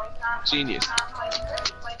 Genius.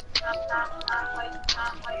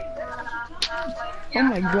 Oh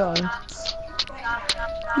my god.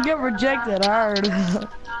 You got rejected hard.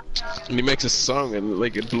 And he makes a song and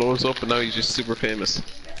like it blows up and now he's just super famous.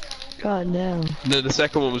 God damn. And then the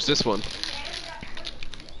second one was this one.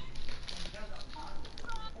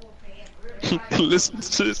 Listen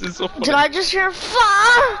to this, it's so funny. Did I just hear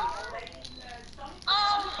fire?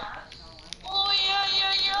 Oh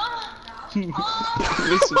yeah.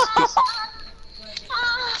 Listen to this.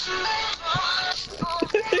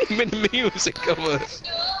 Even music, come on.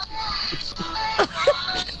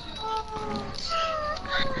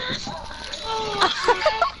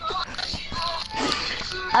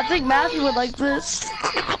 I think Matthew would like this.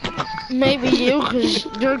 Maybe you, because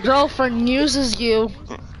your girlfriend uses you.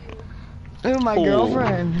 Oh, my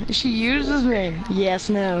girlfriend. She uses me. Yes,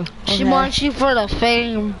 no. She Okay. wants you for the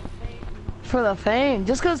fame. For the fame.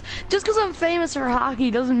 Just cause I'm famous for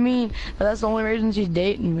hockey doesn't mean that that's the only reason she's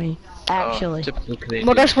dating me. Actually. Typical Canadian.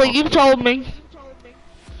 Well, that's what you told me.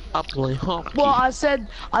 I play hockey. Well, I said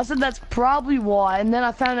that's probably why, and then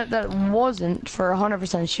I found out that it wasn't for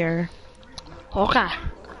 100% sure. Okay.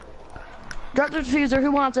 Drop the diffuser.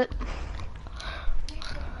 Who wants it?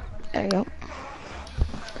 There you go.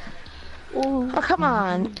 Oh, come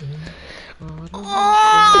on.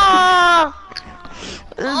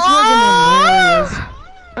 This fucking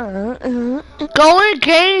hilarious. Go in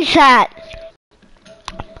game chat.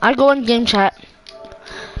 I go in game chat.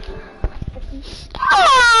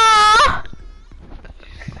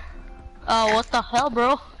 Oh, what the hell,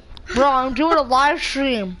 bro? Bro, I'm doing a live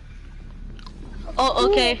stream. Oh,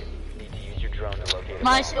 okay. Need to use your drone to locate a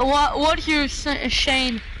Nice. What's your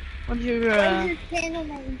Shane? What's your channel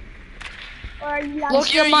name? Or are you live?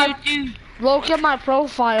 Look your at my YouTube? look at my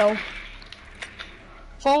profile.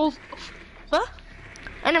 Hold. What?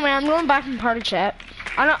 Anyway, I'm going back in party chat.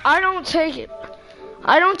 I don't take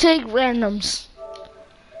randoms.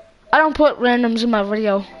 I don't put randoms in my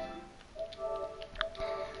video.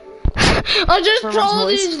 I just For trolled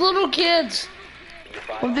voice? these little kids.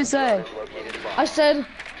 What'd they say? I said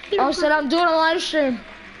I'm doing a live stream,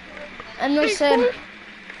 and they said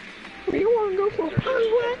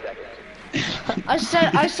I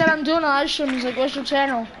said I'm doing a live stream. He's like, what's your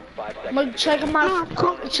channel? I'm like, checking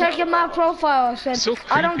my profile. I said So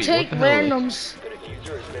I don't creepy, take what the hell? randoms. The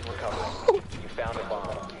diffuser has been recovered. You found a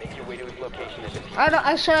bomb. Make your way to its location and defuse.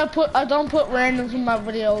 I said I don't put randoms in my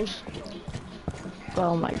videos.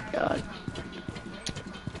 Oh my god.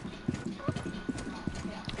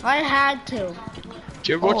 I had to.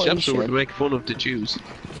 Do you ever watch Holy the episode where shit. they make fun of the Jews?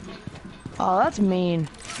 Oh, that's mean.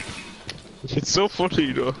 It's so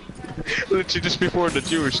funny though. Literally just before the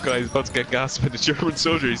Jewish guy is about to get gassed by the German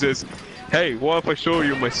soldier, he says, "Hey, what if I show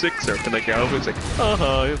you my sixer? Can I get out?" It's like,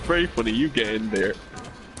 it's very funny, you get in there.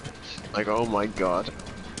 Like, oh my god.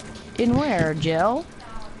 In where, Jill?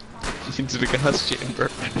 Into the gas chamber.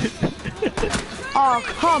 Oh,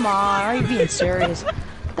 come on. Are you being serious?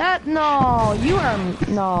 No, you are,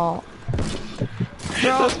 no.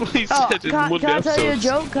 Bro, That's what he oh, said in can, one can I tell you a episode.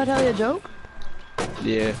 joke? Can I tell you a joke?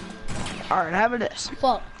 Yeah. Alright, how about this?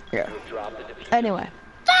 Fuck. Here. Anyway.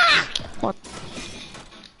 What?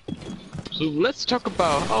 So let's talk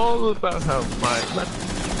about all about how my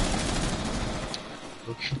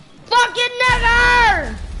Fucking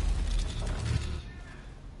nigger!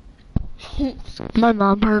 My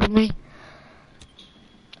mom heard me.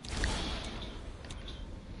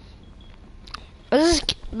 This is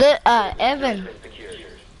Evan.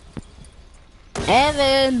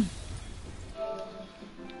 Evan.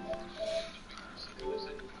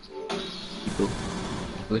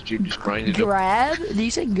 let you just grind it up. Grab? Did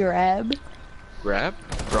you say grab? Grab?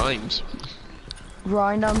 Grind.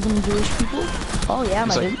 Grind on some Jewish people? Oh yeah,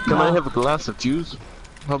 He's my like, dude. can I have a glass of juice?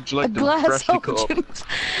 How would you a like them glass freshly of cut up? juice?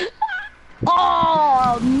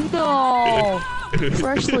 Oh no!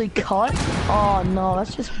 Freshly cut? Oh no,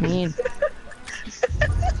 that's just mean.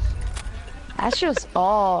 That's just,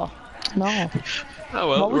 oh no. Oh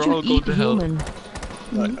well, What would we're all you going eat to hell.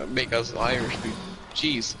 human? Make us Irish people.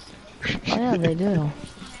 Jeez. Oh yeah, they do.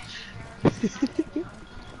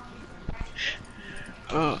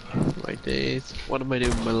 Oh, my days. What am I doing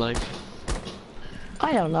with my life?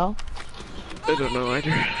 I don't know. I don't know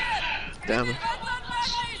either. Damn it.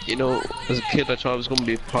 You know, as a kid I thought I was going to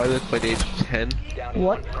be a pilot by the age of 10.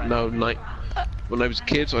 What? Now, when I was a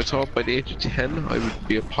kid, I thought by the age of 10 I would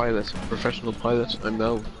be a pilot, a professional pilot. I'm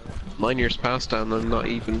now 9 years past that and I'm not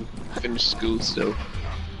even finished school still.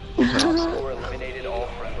 Or eliminated all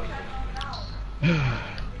friendlies.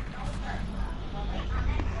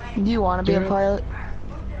 Do you want to be a pilot?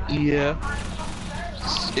 Yeah.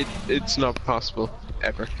 It's not possible,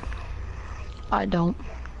 ever. I don't.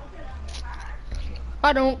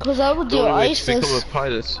 I don't, cause I would The do only way to become ISIS. a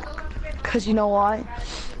pilot, Cause you know why?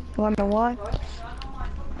 You wanna know why?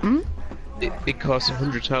 Hmm? it costs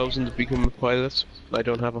 100,000 to become a pilot. I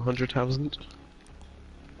don't have 100,000.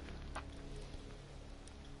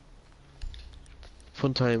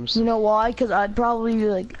 Fun times. You know why? Cause I'd probably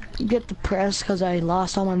like get depressed cause I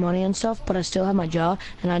lost all my money and stuff, but I still have my job,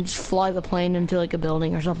 and I'd just fly the plane into like a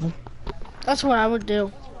building or something. That's what I would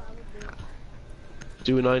do.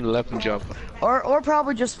 Do a 9/11 job. Or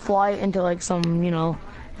probably just fly into like some, you know,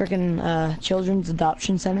 freaking children's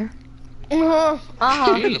adoption center.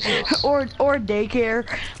 Jesus. Or daycare.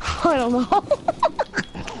 I don't know.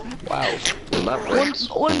 Wow. Well, that works.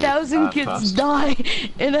 1,000 kids fast. die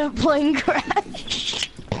in a plane crash.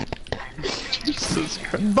 Jesus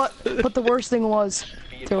Christ. But the worst thing was,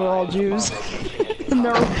 they were all Jews. And they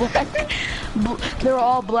were black. They were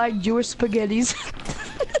all black Jewish spaghettis.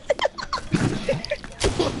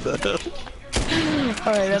 What the hell?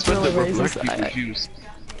 Alright, that's When really they were black racist. people Jews.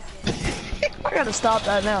 I gotta stop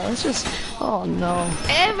that now. It's just, oh no.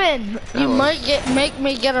 Evan, you might make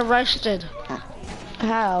me get arrested.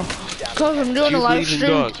 How? Cause I'm doing a live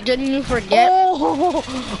stream. Didn't you forget?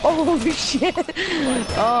 Oh shit.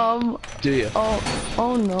 Do you?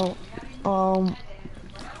 Oh no.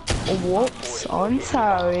 Whoops. I'm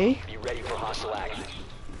sorry. Be ready for hostile action.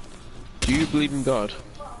 Do you believe in God?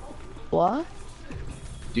 What?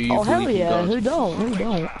 Do you Oh hell believe yeah. in God? Who don't? Who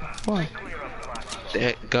don't? What?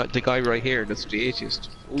 The guy right here, that's the atheist.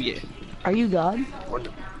 Oh yeah. Are you God?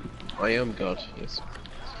 I am God, yes.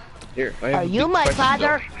 Here, I have Are a you big my question,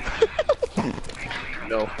 father? though.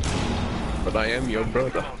 No. But I am your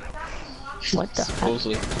brother. What the fuck?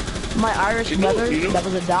 Supposedly. My Irish You know- brother you know- that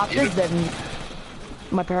was adopted, then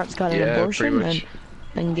my parents got an Yeah, abortion pretty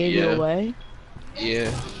and gave Yeah. it away. Yeah,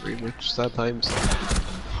 pretty much. Sad times.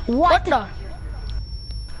 What the?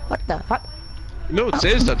 What the fuck? No, it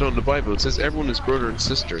says that on the Bible. It says everyone is brother and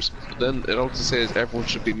sisters. But then it also says everyone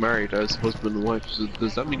should be married as husband and wife. So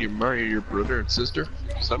does that mean you're marrying your brother and sister?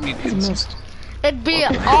 Does that mean incest? It'd be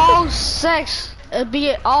all sex. It'd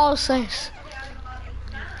be all sex.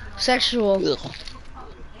 Sexual.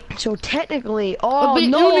 So technically, oh It'd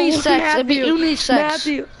be no, unisex. It'd be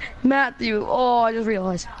unisex. Matthew. Oh, I just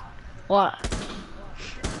realized. What?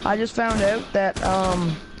 I just found out that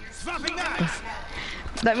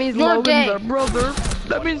that means You're Logan's gay. our brother.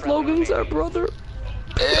 That means Logan's our brother.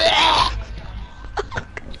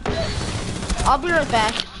 I'll be right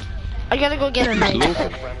back. I gotta go get a knife.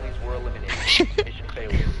 Friendlies were eliminated. Mission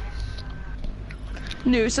failure.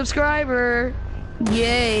 New subscriber.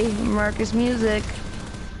 Yay, Marcus Music.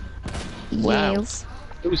 Wow. Yes.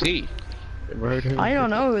 Who's he? Never heard of him. I don't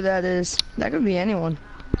know who that is. That could be anyone.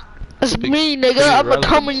 It's me, nigga. big I'm gonna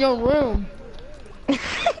come relatives. in your room.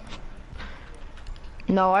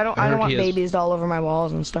 No, I don't I heard want he is- babies all over my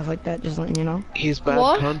walls and stuff like that, just letting you know. He's bad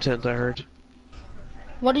What? content, I heard.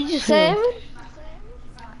 What did you say? Evan?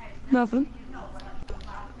 Nothing.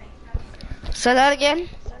 Say that again.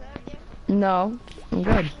 No. I'm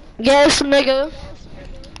good. Yes, nigga.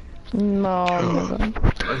 No, I'm not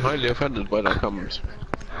good. I'm highly offended by that comment.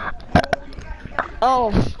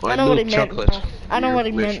 Oh, I know what he love meant. chocolate. I know what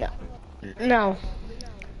he Weird meant. No.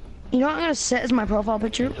 You know what I'm gonna set as my profile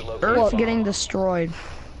picture? Earth What? getting destroyed.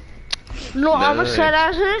 No, I'm gonna Nice. say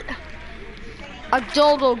that it. A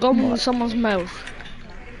dildo going in someone's mouth.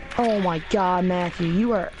 Oh my god, Matthew,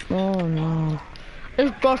 you are. Oh no.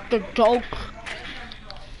 It's just a joke.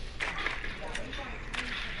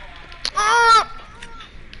 Ah!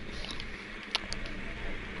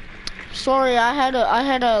 Sorry, I had a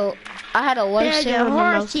lifesaver in my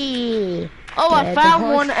mouth. horsey. Oh, I There's a found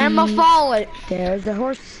one in my horsey. wallet. There's a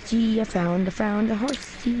horsey. I found a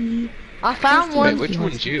horsey. I found Wait, one. which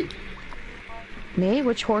one's you? Me?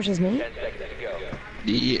 Which horse is me? 10 seconds to go.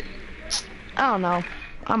 Yeah. I don't know.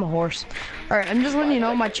 I'm a horse. Alright, I'm just letting you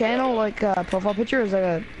know my channel, like, profile picture is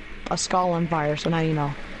like a skull on fire, so now you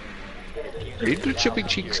know. Are you the Chubby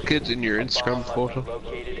Cheeks kid in your Instagram photo?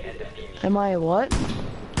 Located and defused. Am I what?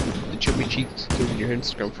 The Chubby Cheeks kid in your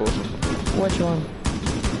Instagram photo. Which one?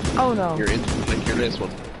 Oh no. You're in, like your this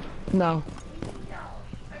one. No.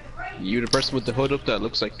 You the person with the hood up that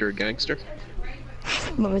looks like you're a gangster?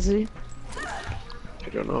 Let me see. I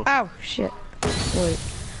don't know. Ow, shit. Wait.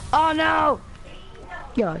 Oh no!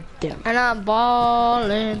 God damn. And I'm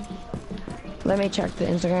balling. Let me check the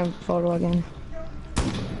Instagram photo again.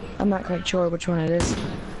 I'm not quite sure which one it is.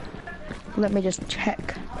 Let me just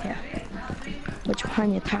check. Yeah. Which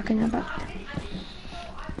one you're talking about?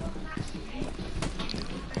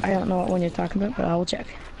 I don't know what one you're talking about, but I will check.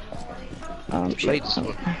 Shit. Latest one.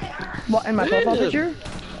 What, in my profile picture?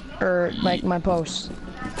 Or, like, my post?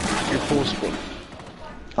 Your post one.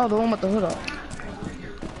 Oh, the one with the hood up.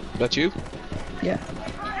 That you? Yeah.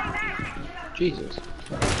 Jesus.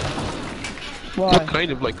 Why? Look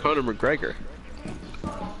kind of like Conor McGregor.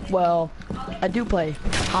 Well, I do play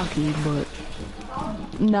hockey, but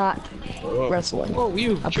not wrestling. Oh,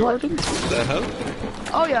 you I play- Jordans? What the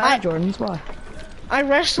hell? Oh yeah, I have Jordans. Why? I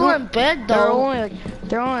wrestle in bed They're though. only like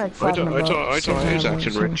I thought I was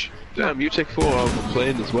acting rich. Damn, you take photos of a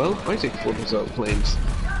plane as well? I take photos of planes.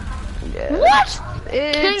 What?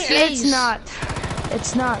 It's Ace. not.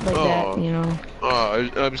 It's not like that, you know. Oh,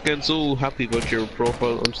 I was getting so happy about your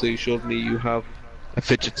profile until you showed me you have a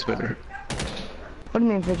fidget spinner. What do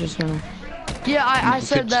you mean fidget spinner? Yeah, I Use a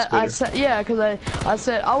said fidget that. I spinner. said yeah, cause I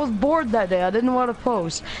said I was bored that day. I didn't want to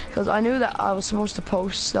post, cause I knew that I was supposed to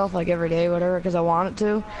post stuff like every day, whatever, cause I wanted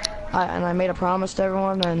to. And I made a promise to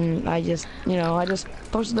everyone, and I just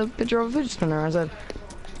posted a picture of a fidget spinner. I said,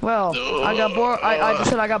 well, I got bored. I just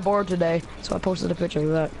said I got bored today, so I posted a picture of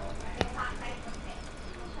that.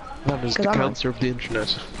 That is the cancer of the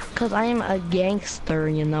internet. Cause I'm a gangster,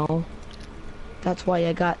 you know. That's why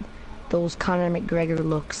I got those Conor McGregor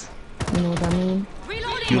looks. You know what I mean?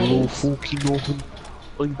 You know fucking nothing.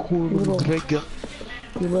 I'm Conor McGregor.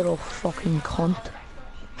 You little fucking cunt.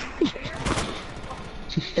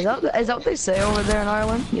 Is that what they say over there in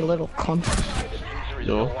Ireland? You little cunt.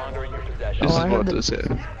 No. This is what they say.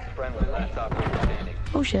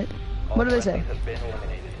 Oh shit. What do they say?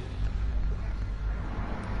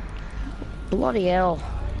 Bloody hell.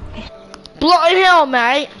 Bloody hell,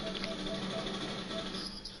 mate.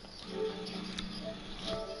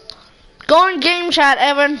 Go in game chat,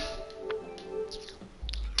 Evan.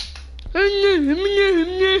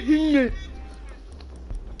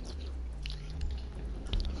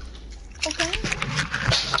 Okay.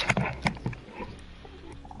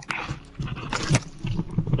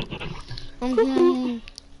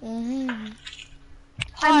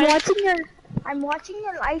 I'm watching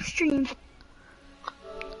your live stream.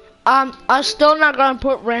 I'm still not gonna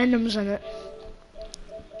put randoms in it.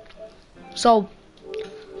 So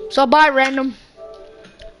bye, random.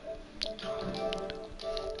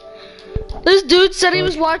 This dude said he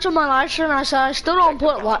was watching my live stream, and I said I still don't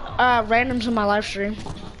put randoms in my live stream.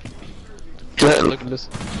 Look at this.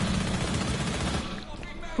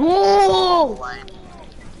 Whoa!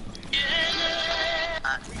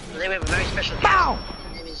 Today we have a very special guest. Bow!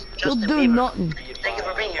 His name is You'll Justin do Bieber. nothing. Thank you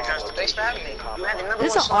for being here, Justin. Thanks for having me. You have the number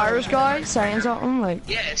This one an song. Irish guy saying something like,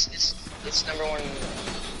 Yeah, it's number one in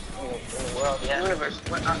the world. Yeah. Universe.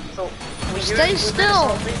 So Stay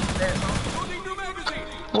still.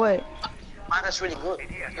 wait. Wow, that's really good.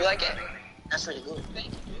 You like it? That's really good.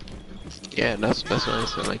 Yeah, that's nice.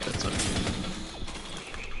 I like that song.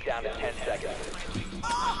 Down to 10 seconds.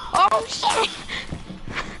 Oh shit!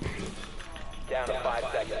 Down to 5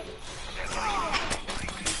 seconds.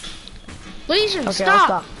 Legion, Okay,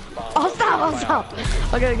 stop. I'll stop.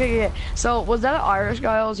 Okay. So, was that an Irish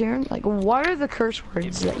guy I was hearing? Like, what are the curse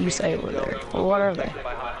words that you say over there? What are they?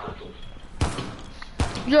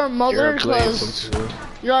 Your mother, cause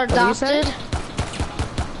you're adopted.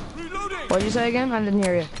 What'd you say again? I didn't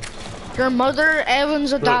hear you. Your mother,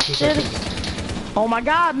 Evan's adopted. Oh my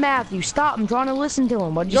god, Matthew, stop. I'm trying to listen to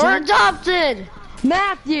him. What'd you You're say? adopted.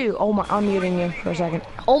 Matthew! Oh my, I'm muting you for a second.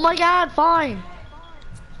 Oh my god, fine.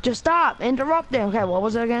 Just stop interrupting. Okay, what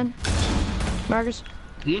was it again? Marcus?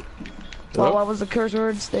 What was the curse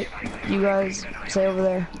words that you guys say over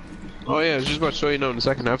there? Oh yeah, I was just about to show you now in a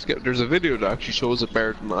second. I have to get. There's a video that actually shows it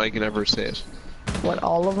better than I can ever say it. What,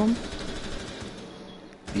 all of them?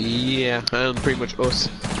 Yeah, and pretty much us,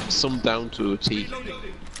 summed down to a T.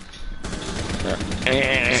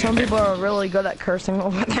 Some people are really good at cursing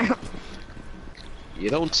over there. You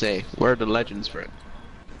don't say. We're the legends, friend.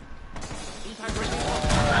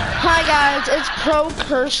 Hi guys, it's Pro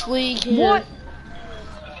Curse League here. What?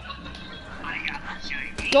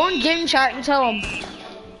 Go in game chat and tell him.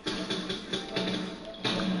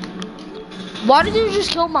 Why did you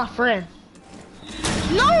just kill my friend?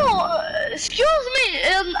 No, excuse me,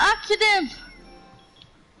 accident.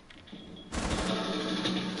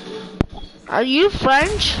 Are you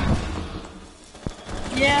French?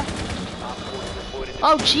 Yeah.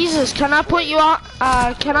 Oh Jesus, can I put you on?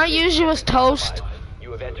 Can I use you as toast?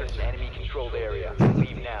 You have entered an enemy-controlled area.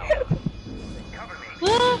 Leave now.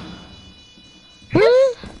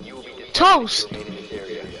 You will be Toast. in this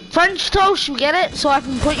area. French toast, you get it? So I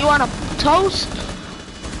can put you on a toast?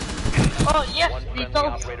 Oh yes, One we friendly don't.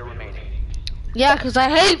 operator remaining. Yeah, cause I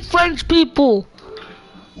hate French people.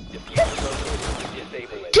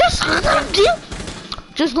 Disable it.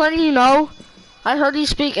 Just letting you know. I heard you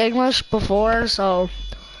speak English before, so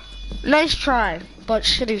nice try, but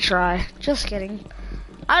shitty try. Just kidding.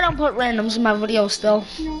 I don't put randoms in my videos still.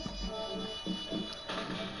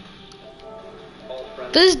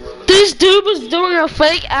 This dude was doing a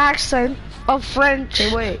fake accent of French.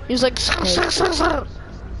 Hey, wait. He was like,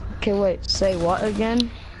 Okay, wait. Say what again?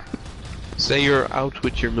 Say you're out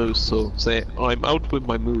with your moose, so say, I'm out with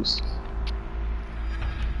my moose.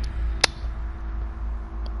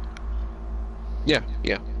 Yeah.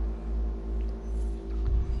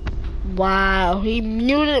 Wow, he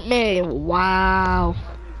muted me. Wow.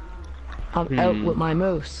 I'm out with my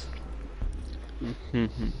moose.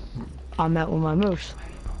 I'm out with my moose.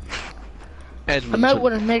 I'm out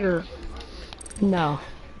with a nigger. No.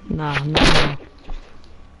 Am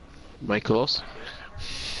I close?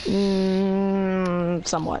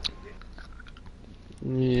 Somewhat.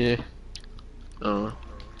 Yeah. That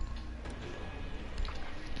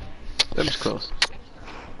was close.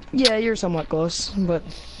 Yeah, you're somewhat close, but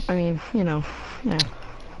I mean, you know, yeah.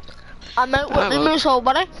 I'm out with the moose hole,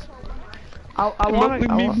 buddy. I wanna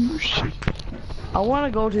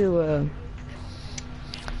go to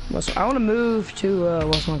I wanna move to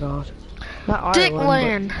what's my god? Not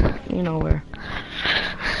Ireland. Dickland. But you know where.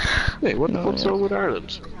 Hey, what the fuck's wrong with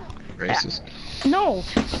Ireland? Racist. No!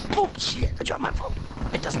 Oh shit, I dropped my phone.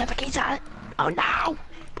 It doesn't have a case on it. Oh no!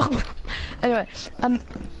 Anyway,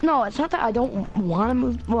 no, it's not that I don't want to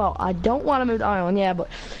move. Well, I don't want to move to Ireland, yeah, but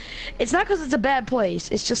it's not because it's a bad place.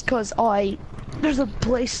 It's just because there's a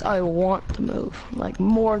place I want to move, like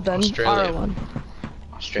more than Australia. Ireland.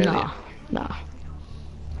 Australia. Nah.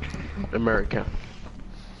 America.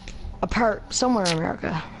 Somewhere in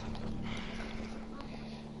America.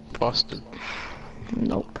 Boston.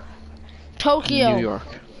 Nope. Tokyo. New York.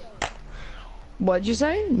 What'd you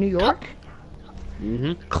say? New York?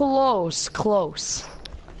 Close.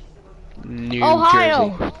 New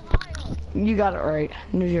Ohio. Jersey. You got it right.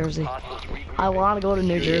 New Jersey. I want to go to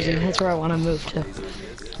New Jersey. That's where I want to move to.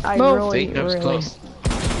 I really. See, I was close.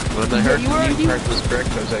 When I heard the new part was correct,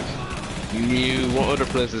 I was like, what other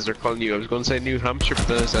places are calling you? I was going to say New Hampshire, but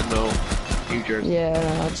then I said no. New Jersey. Yeah, no,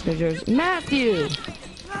 that's New Jersey. Matthew!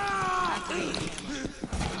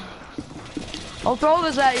 I'll throw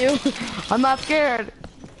this at you. I'm not scared.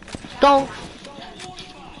 Don't.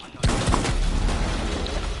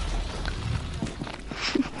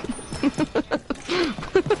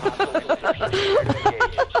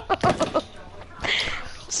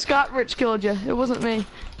 Scott Rich killed you. It wasn't me.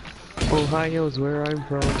 Ohio's where I'm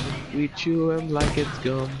from. We chew 'em like it's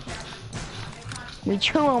gum. We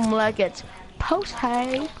chew 'em like it's post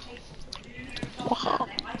hay.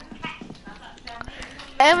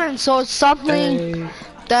 Evan, so it's something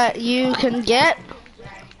that you can get.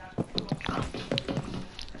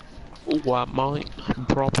 What mine?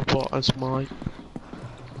 Proper as mine.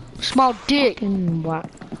 Small dick. What?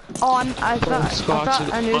 Oh, I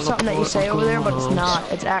thought I knew something that you say over there, but it's not.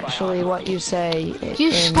 It's actually what you say.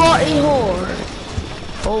 You spotty whore.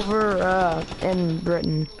 Over in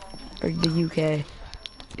Britain or the UK.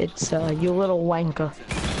 It's you little wanker.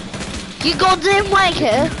 You goddamn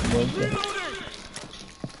wanker.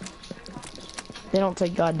 They don't say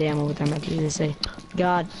goddamn over there, Matthew. They say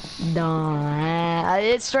god damn.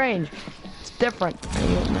 It's strange. It's different.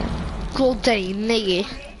 Goddamn nigga.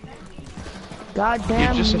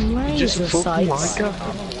 Goddamn laser sights.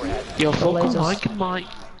 You're fucking wanker, Mike.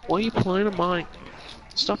 Why are you playing a mic?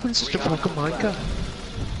 Stop being such a fucking wanker.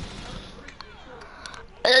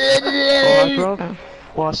 Alright, bro.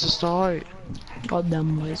 What's the story?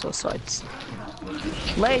 Goddamn laser sights.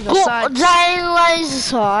 Laser sights. Goddamn laser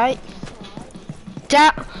sight.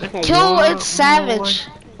 Kill it's savage.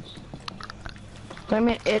 I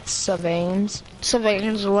mean, it's Savanes.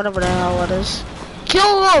 Savanes or whatever the hell it is.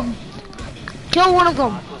 Kill them! Kill one of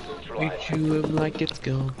them! We chew him like it's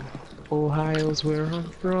gum. Ohio's where I'm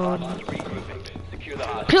from.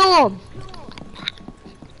 Kill them!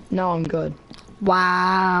 No, I'm good.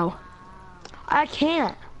 Wow. I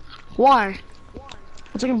can't. Why?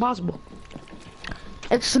 It's like impossible.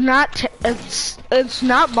 It's not. It's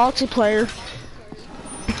not multiplayer.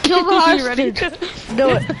 Kill the hostage. Do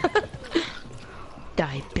it.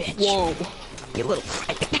 Die, bitch. Whoa. You little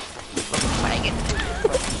faggot.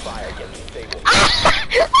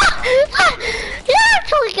 You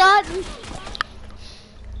actually got me.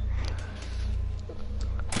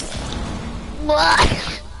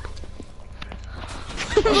 What?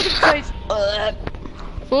 Look at his face.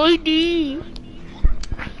 I do.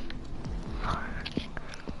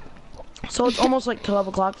 So it's almost like 12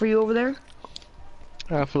 o'clock for you over there?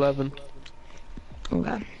 11:30.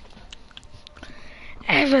 Okay.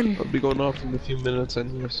 Evan. I'll be going off in a few minutes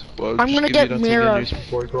anyways. Well, I'm gonna get Mira.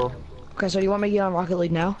 Before I go. Okay, so you want me to get on Rocket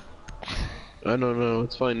League now? I don't know,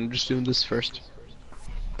 it's fine. I'm just doing this first.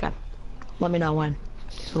 Okay. Let me know when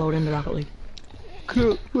to load into Rocket League.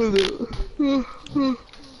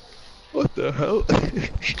 What the hell?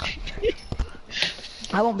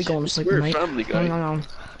 I won't be going to sleep We're tonight. Family Guy. No.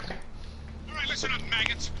 Alright, listen up,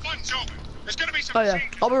 maggots. Fun's over. There's gonna be some Oh yeah,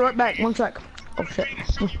 changes. I'll be right back. One sec. Oh shit.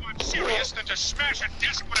 So you want serious than to smash a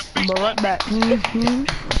desk with a I'll be right back.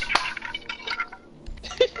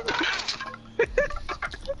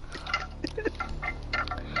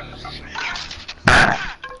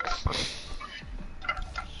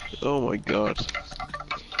 Oh my god.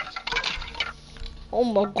 Oh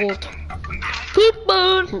my god.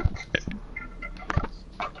 People.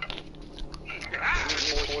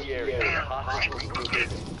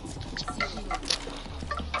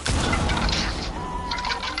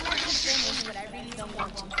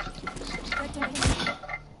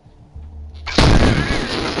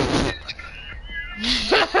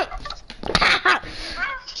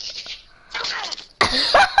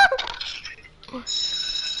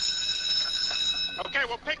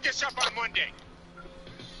 this up on Monday.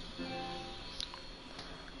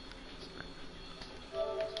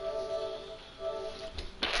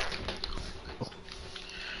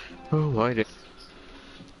 Oh, why did?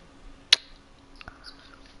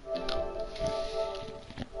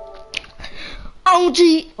 Oh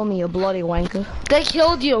gee, Call me, you bloody wanker. they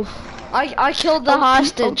killed you. I killed the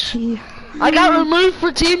hostage. Oh, I got removed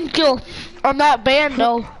for team kill. I'm not banned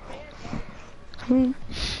though.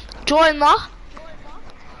 Join the.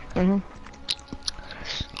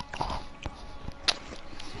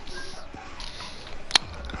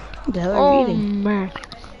 What the hell are you eating? Man.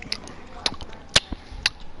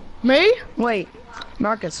 Me? Wait,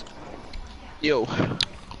 Marcus. Yo.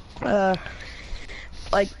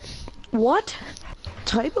 Like, what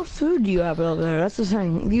type of food do you have over there? That's the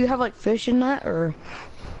thing. Do you have like fish in that, or?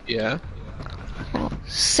 Yeah.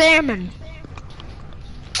 Salmon.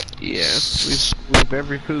 Yeah. We've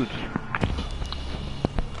every food.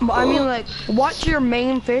 I mean, like, what's your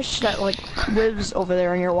main fish that like lives over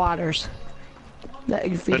there in your waters that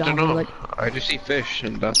you I feed don't on? know. Like, I just eat fish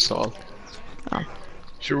and that's all. Oh.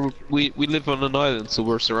 Sure, we live on an island, so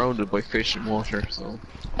we're surrounded by fish and water. So.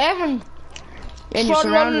 Evan. and you're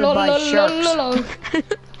surrounded by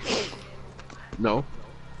sharks. No,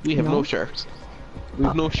 we have no sharks.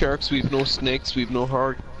 We've no sharks. We've no snakes. We've no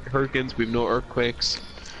hurricanes. We've no earthquakes.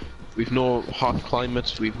 We've no hot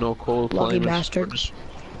climate. We've no cold Lucky climate. bastard.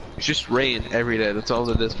 It's just rain every day. That's all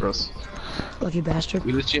it is for us. Lucky bastard.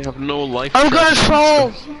 We literally have no life. I'm gonna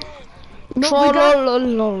troll.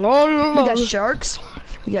 No, we got sharks.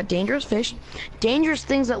 We got dangerous fish. Dangerous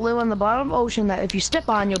things that live on the bottom of the ocean that if you step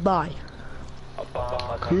on, you'll die.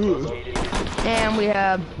 Cool. And we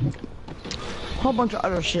have a whole bunch of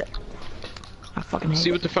other shit. I fucking hate See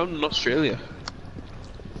it. what they found in Australia?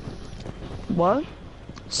 What?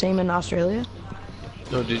 Same in Australia?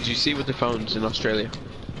 No, did you see what they found in Australia?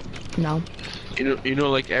 No. You know,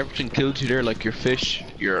 like everything killed you there, like your fish,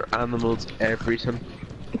 your animals, everything.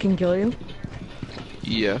 It can kill you.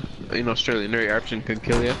 Yeah, in Australia, nearly everything can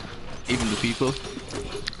kill you, even the people.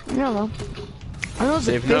 I don't know. I know there's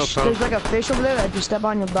a They've now fish. found- There's like a fish over there that if you step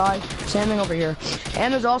on, you'll die. Same thing over here.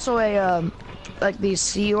 And there's also a like these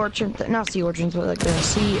sea urchins, not sea urchins, but like the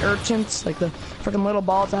sea urchins, like the freaking little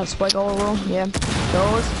balls that have spike all over them. Yeah,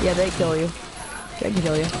 those. Yeah, they kill you. They can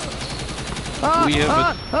kill you. Ah, We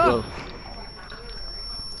have well,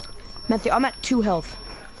 Matthew, I'm at 2 health.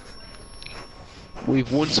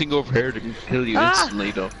 we've one thing over here that can kill you Ah!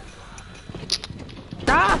 instantly, though.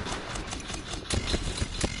 Ah!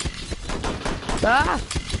 Ah!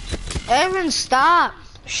 Evan, stop.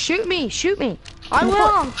 Shoot me! Shoot me! I will.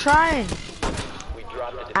 I'm trying. We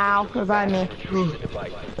dropped the Ow! Revive me.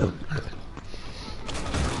 device.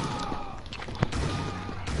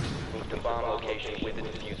 Move to bomb location with the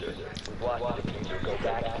diffuser. We've lost the diffuser. Go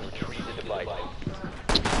back and retrieve the device.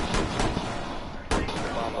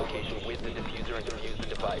 Bomb location with the diffuser and defuse the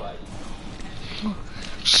device.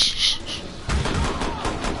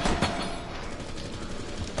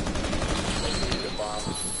 The bomb.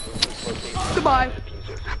 Move to its location. Goodbye.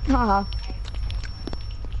 Haha.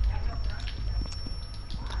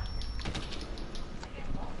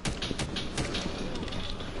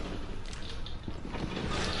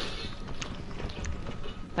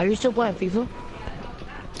 Are you still playing FIFA?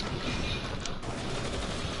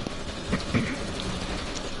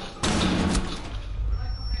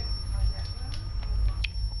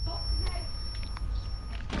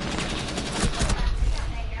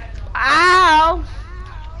 Ow.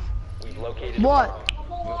 We've located What?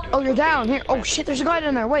 Oh, you're down. Here. Oh shit, there's a guy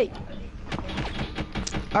down there. Wait.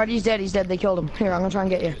 Alright, he's dead. He's dead. They killed him. Here, I'm gonna try and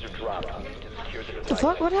get you. The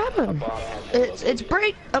fuck? What happened? It's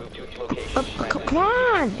break. Come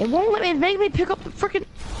on! It won't let me. Make me pick up the freaking.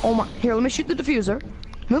 Oh my! Here, let me shoot the diffuser.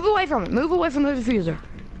 Move away from it. Move away from the diffuser.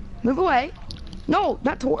 Move away. No,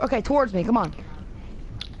 not toward. Okay, towards me. Come on.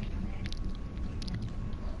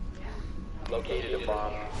 Located a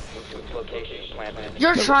bomb. Move to its location. Plant it.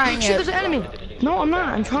 You're trying Shit, there's it. an enemy. No, I'm not.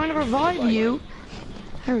 I'm trying to revive you.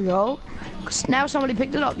 There we go. 'Cause now somebody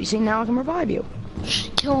picked it up. You see, now I can revive you.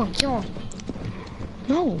 Kill him. Kill him.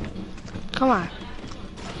 No. Come on.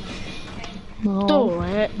 No. Do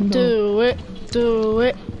it. Do it. Do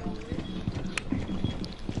it.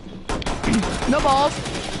 No balls.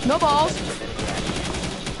 No balls.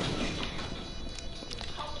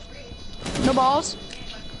 No balls.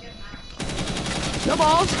 No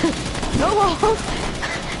balls. No balls.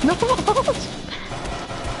 No balls.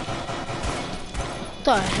 What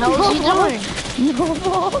the hell is he doing? No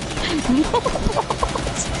balls. No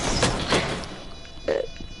balls.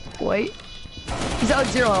 Wait. He's at like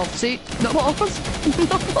 0 health. See? No balls. No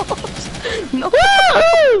balls. No.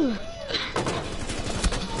 Woohoo!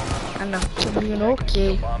 I'm not doing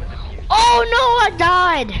okay. Oh no, I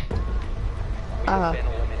died.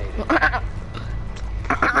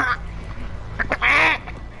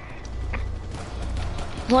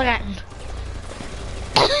 Look at him.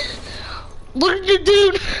 Look at the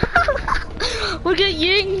dude. Look at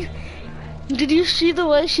Ying. Did you see the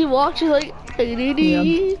way she walked? She's like,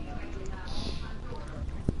 yeah.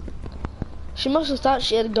 She must have thought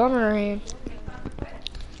she had a gun in her hand.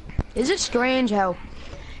 Is it strange how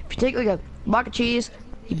if you take like a block of cheese,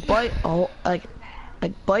 you bite like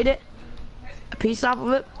bite it, a piece off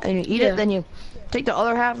of it, and you eat it, then you take the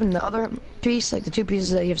other half and the other piece, like the two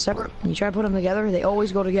pieces that you have separate, and you try to put them together, they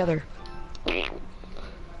always go together.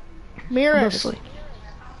 Mirrors.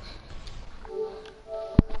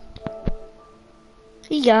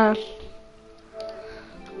 Yeah.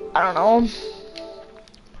 I don't know.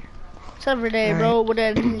 It's every day, bro. With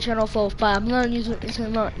that channel 4-5. I'm not using it.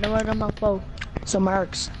 Not on my phone. So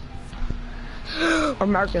Marks. Or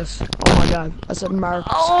Marcus. Oh my god. I said Marks.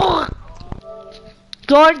 Oh!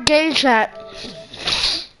 Go in game chat.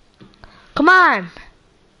 Come on.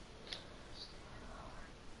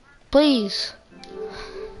 Please.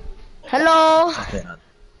 Hello.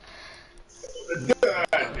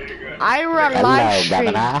 I run live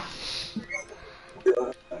stream.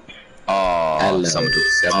 Oh, someone took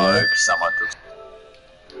smoke. Someone took.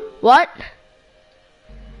 What?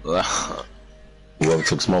 Whoever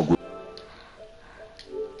took smoke.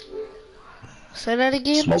 Say that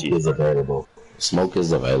again. Smoke is available. Smoke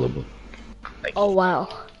is available. Oh wow.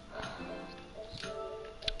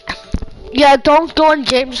 Yeah, don't go in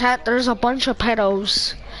James' hat. There's a bunch of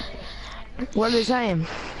pedos. What are they saying?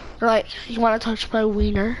 They're like, you want to touch my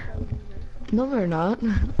wiener? No, they're not.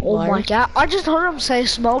 Oh my god! I just heard him say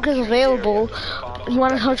smoke is available. You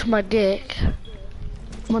want to touch my dick?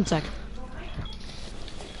 1 sec.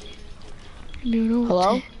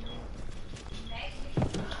 Hello?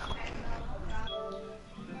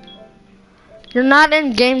 You're not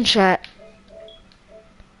in game chat.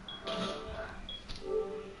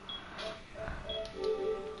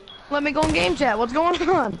 Let me go in game chat. What's going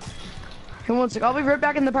on? Hey, 1 sec. I'll be right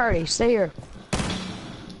back in the party. Stay here.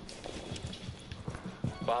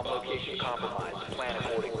 Bomb location compromised. Plan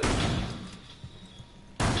accordingly.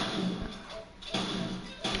 10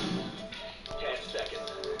 seconds.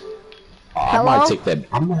 I might take that.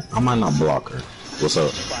 I might not block her. What's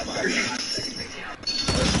up?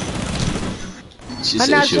 I'm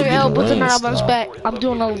not sure but then I bounce back. I'm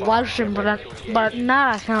doing a live stream, but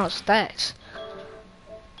not I count stacks.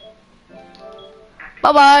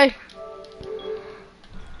 Bye bye.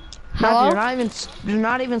 Hello? They're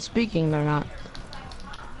not even speaking. They're not.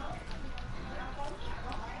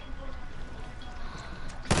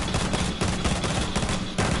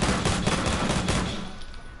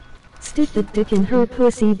 Stick the dick in her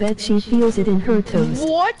pussy, bet she feels it in her toes.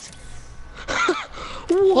 What?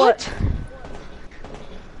 What?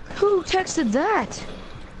 Who texted that?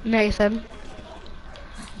 Nathan.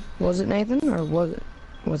 Was it Nathan or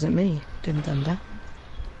was it me? Didn't done that.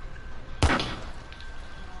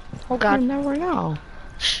 Oh god. I never know.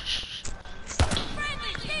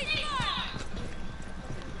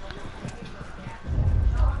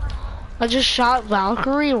 I just shot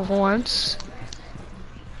Valkyrie once.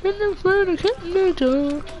 And then Freddy hit me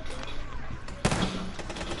door.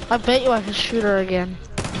 I bet you I can shoot her again.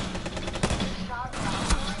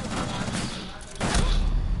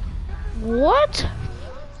 What?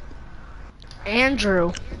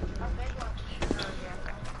 Andrew.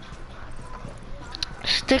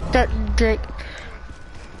 Stick that dick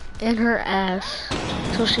in her ass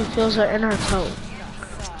till she feels it in her toe.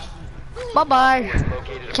 Bye-bye.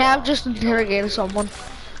 Cab just interrogated someone.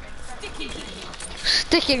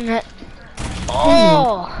 Sticking it.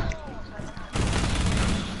 Oh!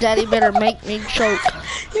 Daddy better make me choke.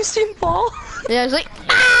 You seen Paul? Yeah, I was like,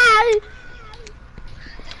 ah!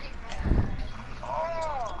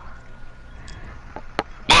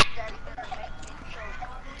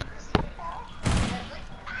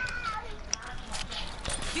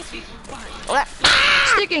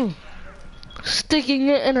 Sticking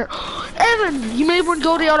it in her. Evan, you made one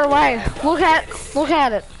go the other way. Look at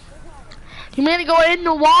it. You made it go in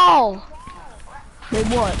the wall. Wait,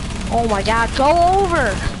 what? Oh my god, go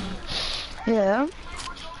over. Yeah.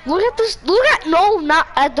 Look at this. No, not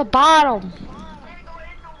at the bottom.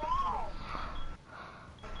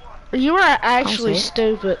 You are actually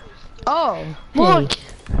stupid. Oh. Look.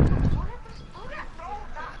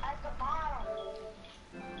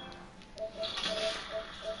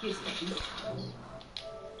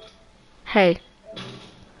 Hey.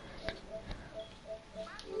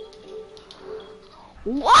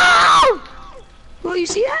 Wow! Well, you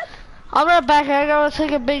see that? I'll be right back. I gotta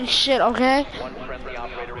take a big shit, okay? One friendly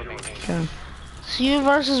operator remaining. Okay. It's you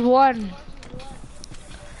versus one.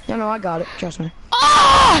 No, I got it. Trust me.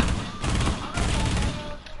 Ah!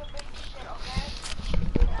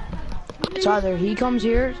 It's either he comes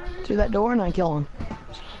here through that door and I kill him.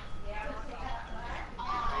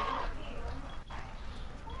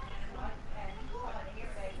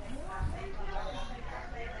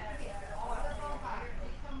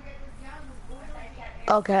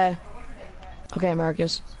 Okay. Okay,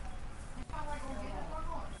 Marcus.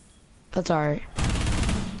 That's alright.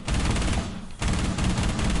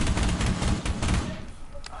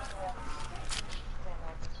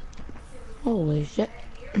 Holy shit.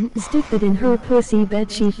 Stick it in her pussy, bet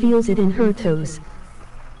she feels it in her toes.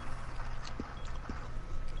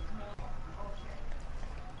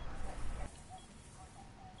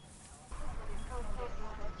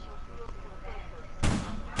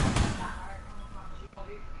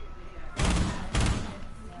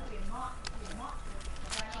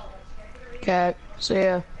 Okay, see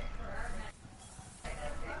ya.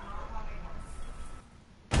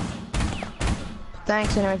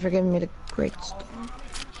 Thanks anyway for giving me the great stuff.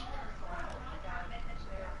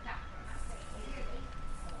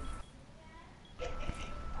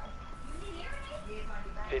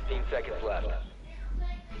 Seconds left.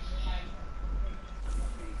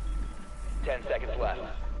 10 seconds left.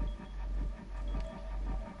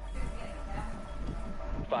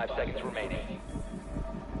 5 seconds remaining.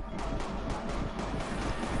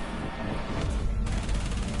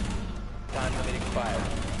 Time limit expired.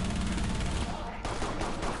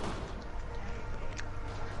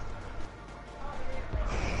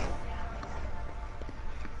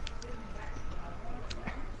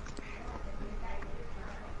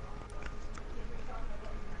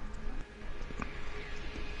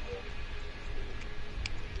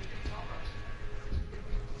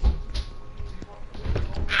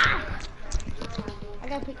 I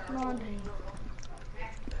gotta pick laundry.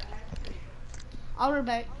 I'll be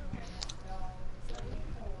back.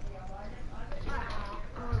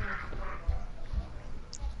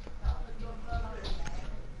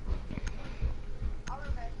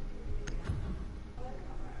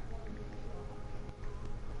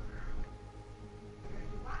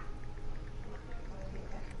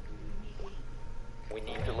 We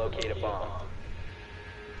need to locate a bomb.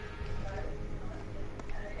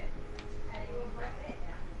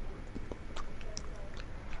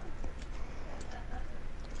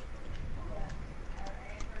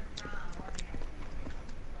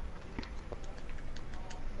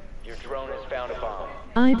 Your drone has found a bomb.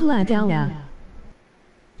 I bladaya.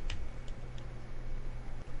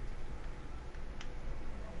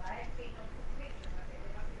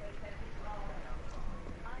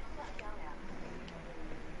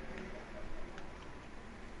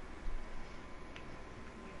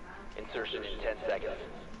 Insertion in 10 seconds.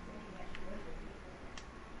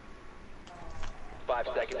 5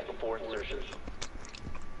 seconds before insertion.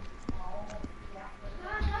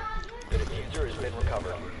 The diffuser has been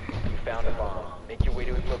recovered. You found a bomb. Make your way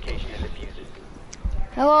to its location and defuse it.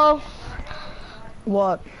 Hello?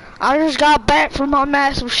 What? I just got back from my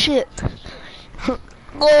massive shit.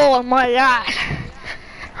 Oh my god.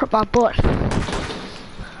 Hurt my butt.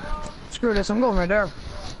 Screw this, I'm going right there.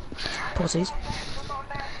 Pussies.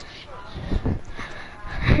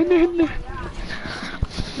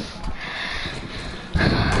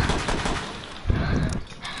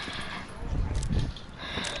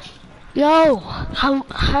 Yo,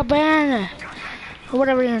 Habana, or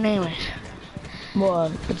whatever your name is.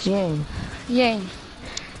 What? It's Yang. Yang.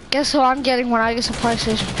 Guess who I'm getting when I get some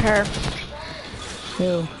PlayStation pair?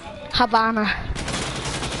 Who? Habana.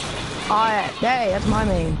 Alright, hey, that's my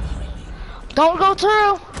name. Don't go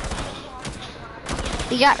through.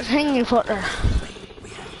 You got hanging foot there.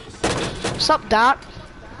 What's up, Doc?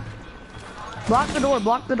 Block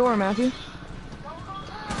the door, Matthew.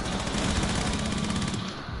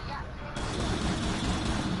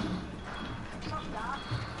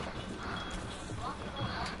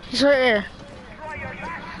 He's right here.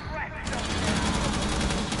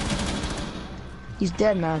 He's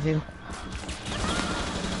dead, Matthew.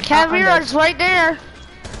 Caveira's right there.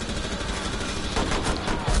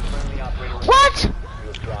 What?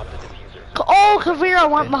 Oh, Caveira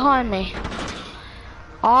went behind me.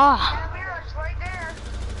 Ah.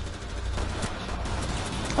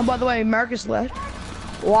 Oh, by the way, Marcus left.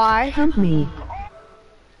 Why? Hump me.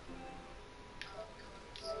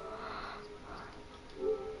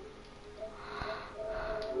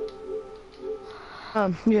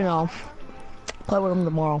 You know, play with him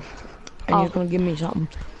tomorrow. And he's gonna give me something.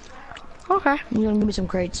 Okay. You're gonna give me some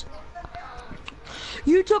crates.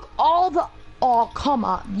 You took all the... Oh, come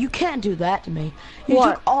on. You can't do that to me. You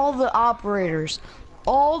What? took all the operators.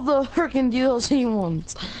 All the freaking DLC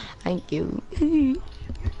ones. Thank you.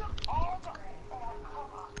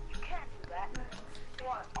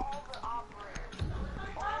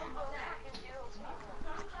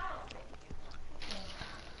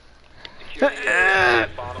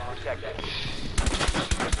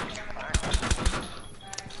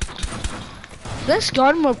 This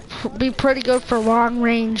gun would be pretty good for long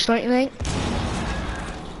range, don't you think?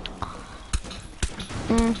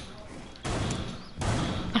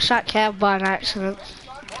 I shot Cav by an accident.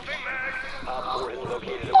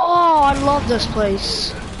 Oh, I love this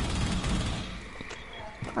place.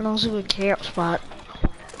 I know it's a good camp spot.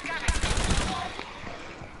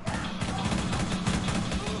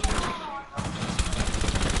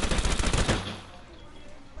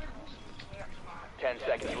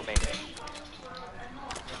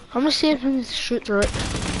 I'm gonna see if I can shoot through it.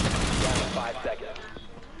 5 seconds.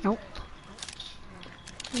 Nope.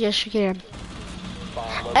 Yes, you can.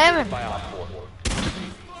 Evan!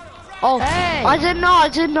 Oh, Hey! I didn't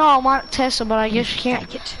know, I want to test it, but I guess you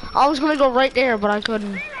can't. I was gonna go right there, but I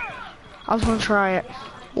couldn't. I was gonna try it.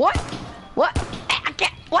 What? What? I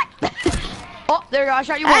can't. What? Oh, there you go. I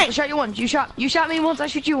shot you once. I shot you once. You shot me once. I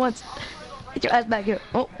shoot you once. Get your ass back here.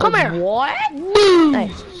 Oh, come here. What? Boom.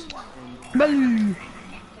 Nice. Boom.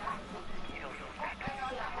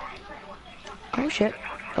 Oh shit.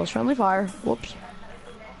 That was friendly fire. Whoops.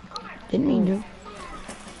 Didn't mean to.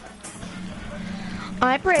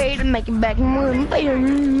 I prayed to make it back in one place.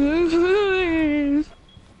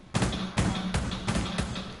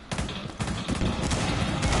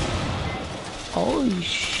 Holy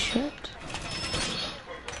shit.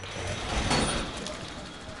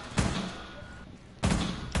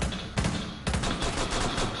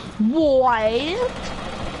 What?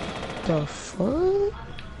 The fuck?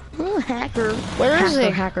 Oh, hacker. Where is he?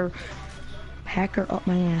 Hacker. Hacker up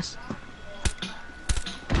my ass.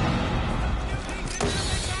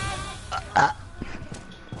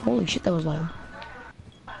 Holy shit, that was loud.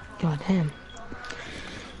 God damn.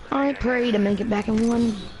 I pray to make it back in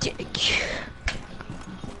one dick.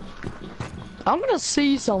 I'm gonna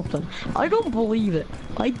see something. I don't believe it.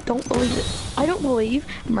 I don't believe it. I don't believe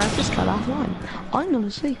Marcus cut offline. I'm gonna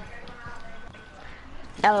see.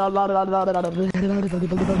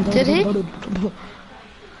 Did he?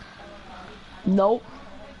 Nope.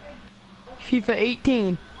 FIFA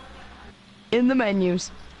 18. In the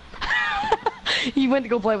menus. He went to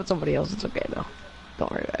go play with somebody else. It's okay though. Don't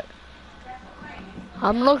worry about it.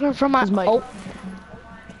 I'm looking for my... Oh.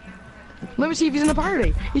 Let me see if he's in a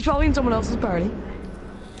party. He's probably in someone else's party.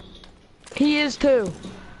 He is too.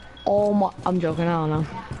 Oh my... I'm joking. I don't know.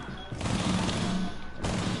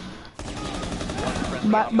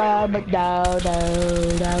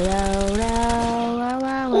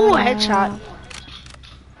 Ooh, headshot.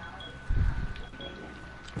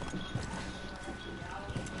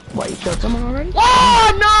 What, you killed someone already?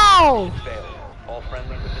 Oh, no!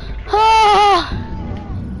 Oh.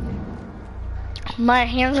 My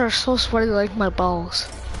hands are so sweaty like my balls.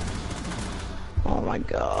 Oh my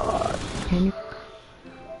god. Can you...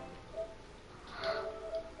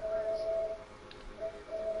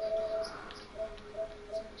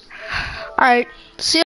 Alright, see